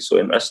making things so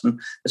interesting,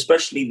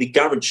 especially the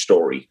garage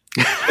story.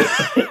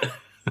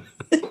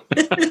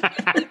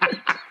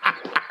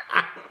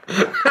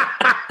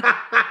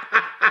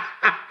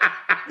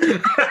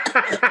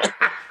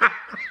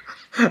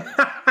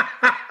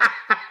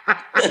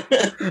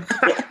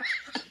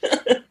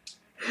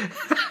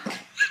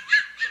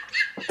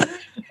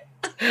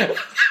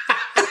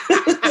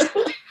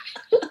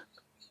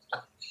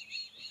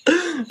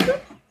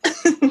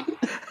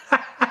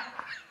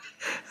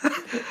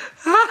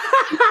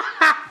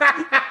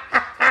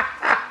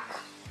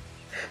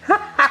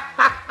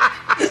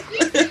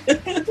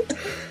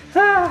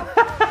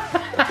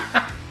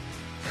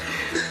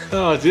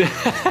 Oh, dear.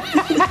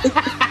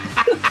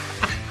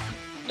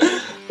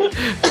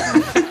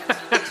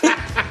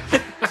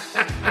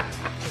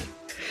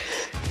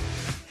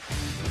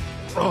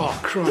 Oh,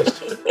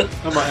 Christ.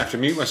 I might have to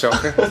mute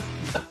myself here.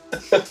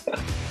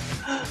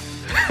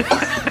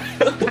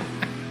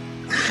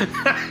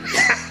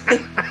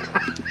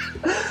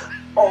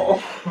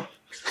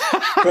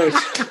 Right.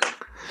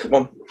 Come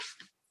on.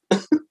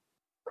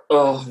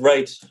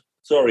 Right.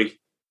 Sorry.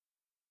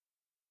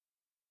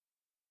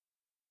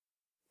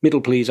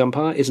 Middle Please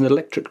Umpire is an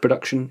Electric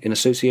production in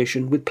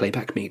association with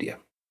Playback Media.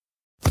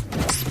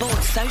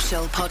 Sports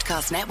Social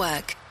Podcast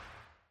Network.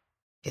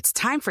 It's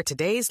time for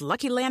today's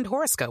Lucky Land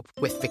horoscope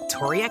with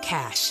Victoria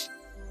Cash.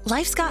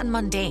 Life's gotten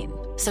mundane,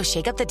 so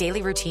shake up the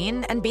daily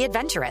routine and be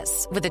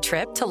adventurous with a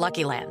trip to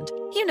Lucky Land.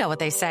 You know what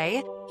they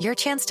say. Your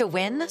chance to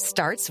win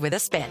starts with a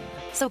spin.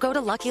 So go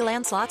to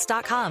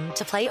LuckyLandSlots.com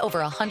to play over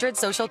 100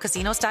 social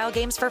casino-style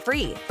games for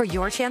free for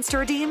your chance to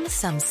redeem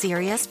some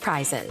serious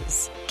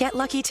prizes. Get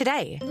lucky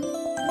today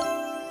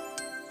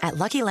at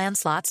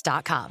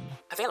LuckyLandSlots.com.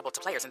 Available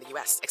to players in the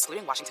U.S.,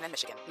 excluding Washington and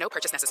Michigan. No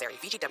purchase necessary.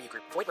 VGW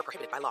Group. Void where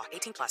prohibited by law.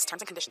 18+.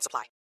 Terms and conditions apply.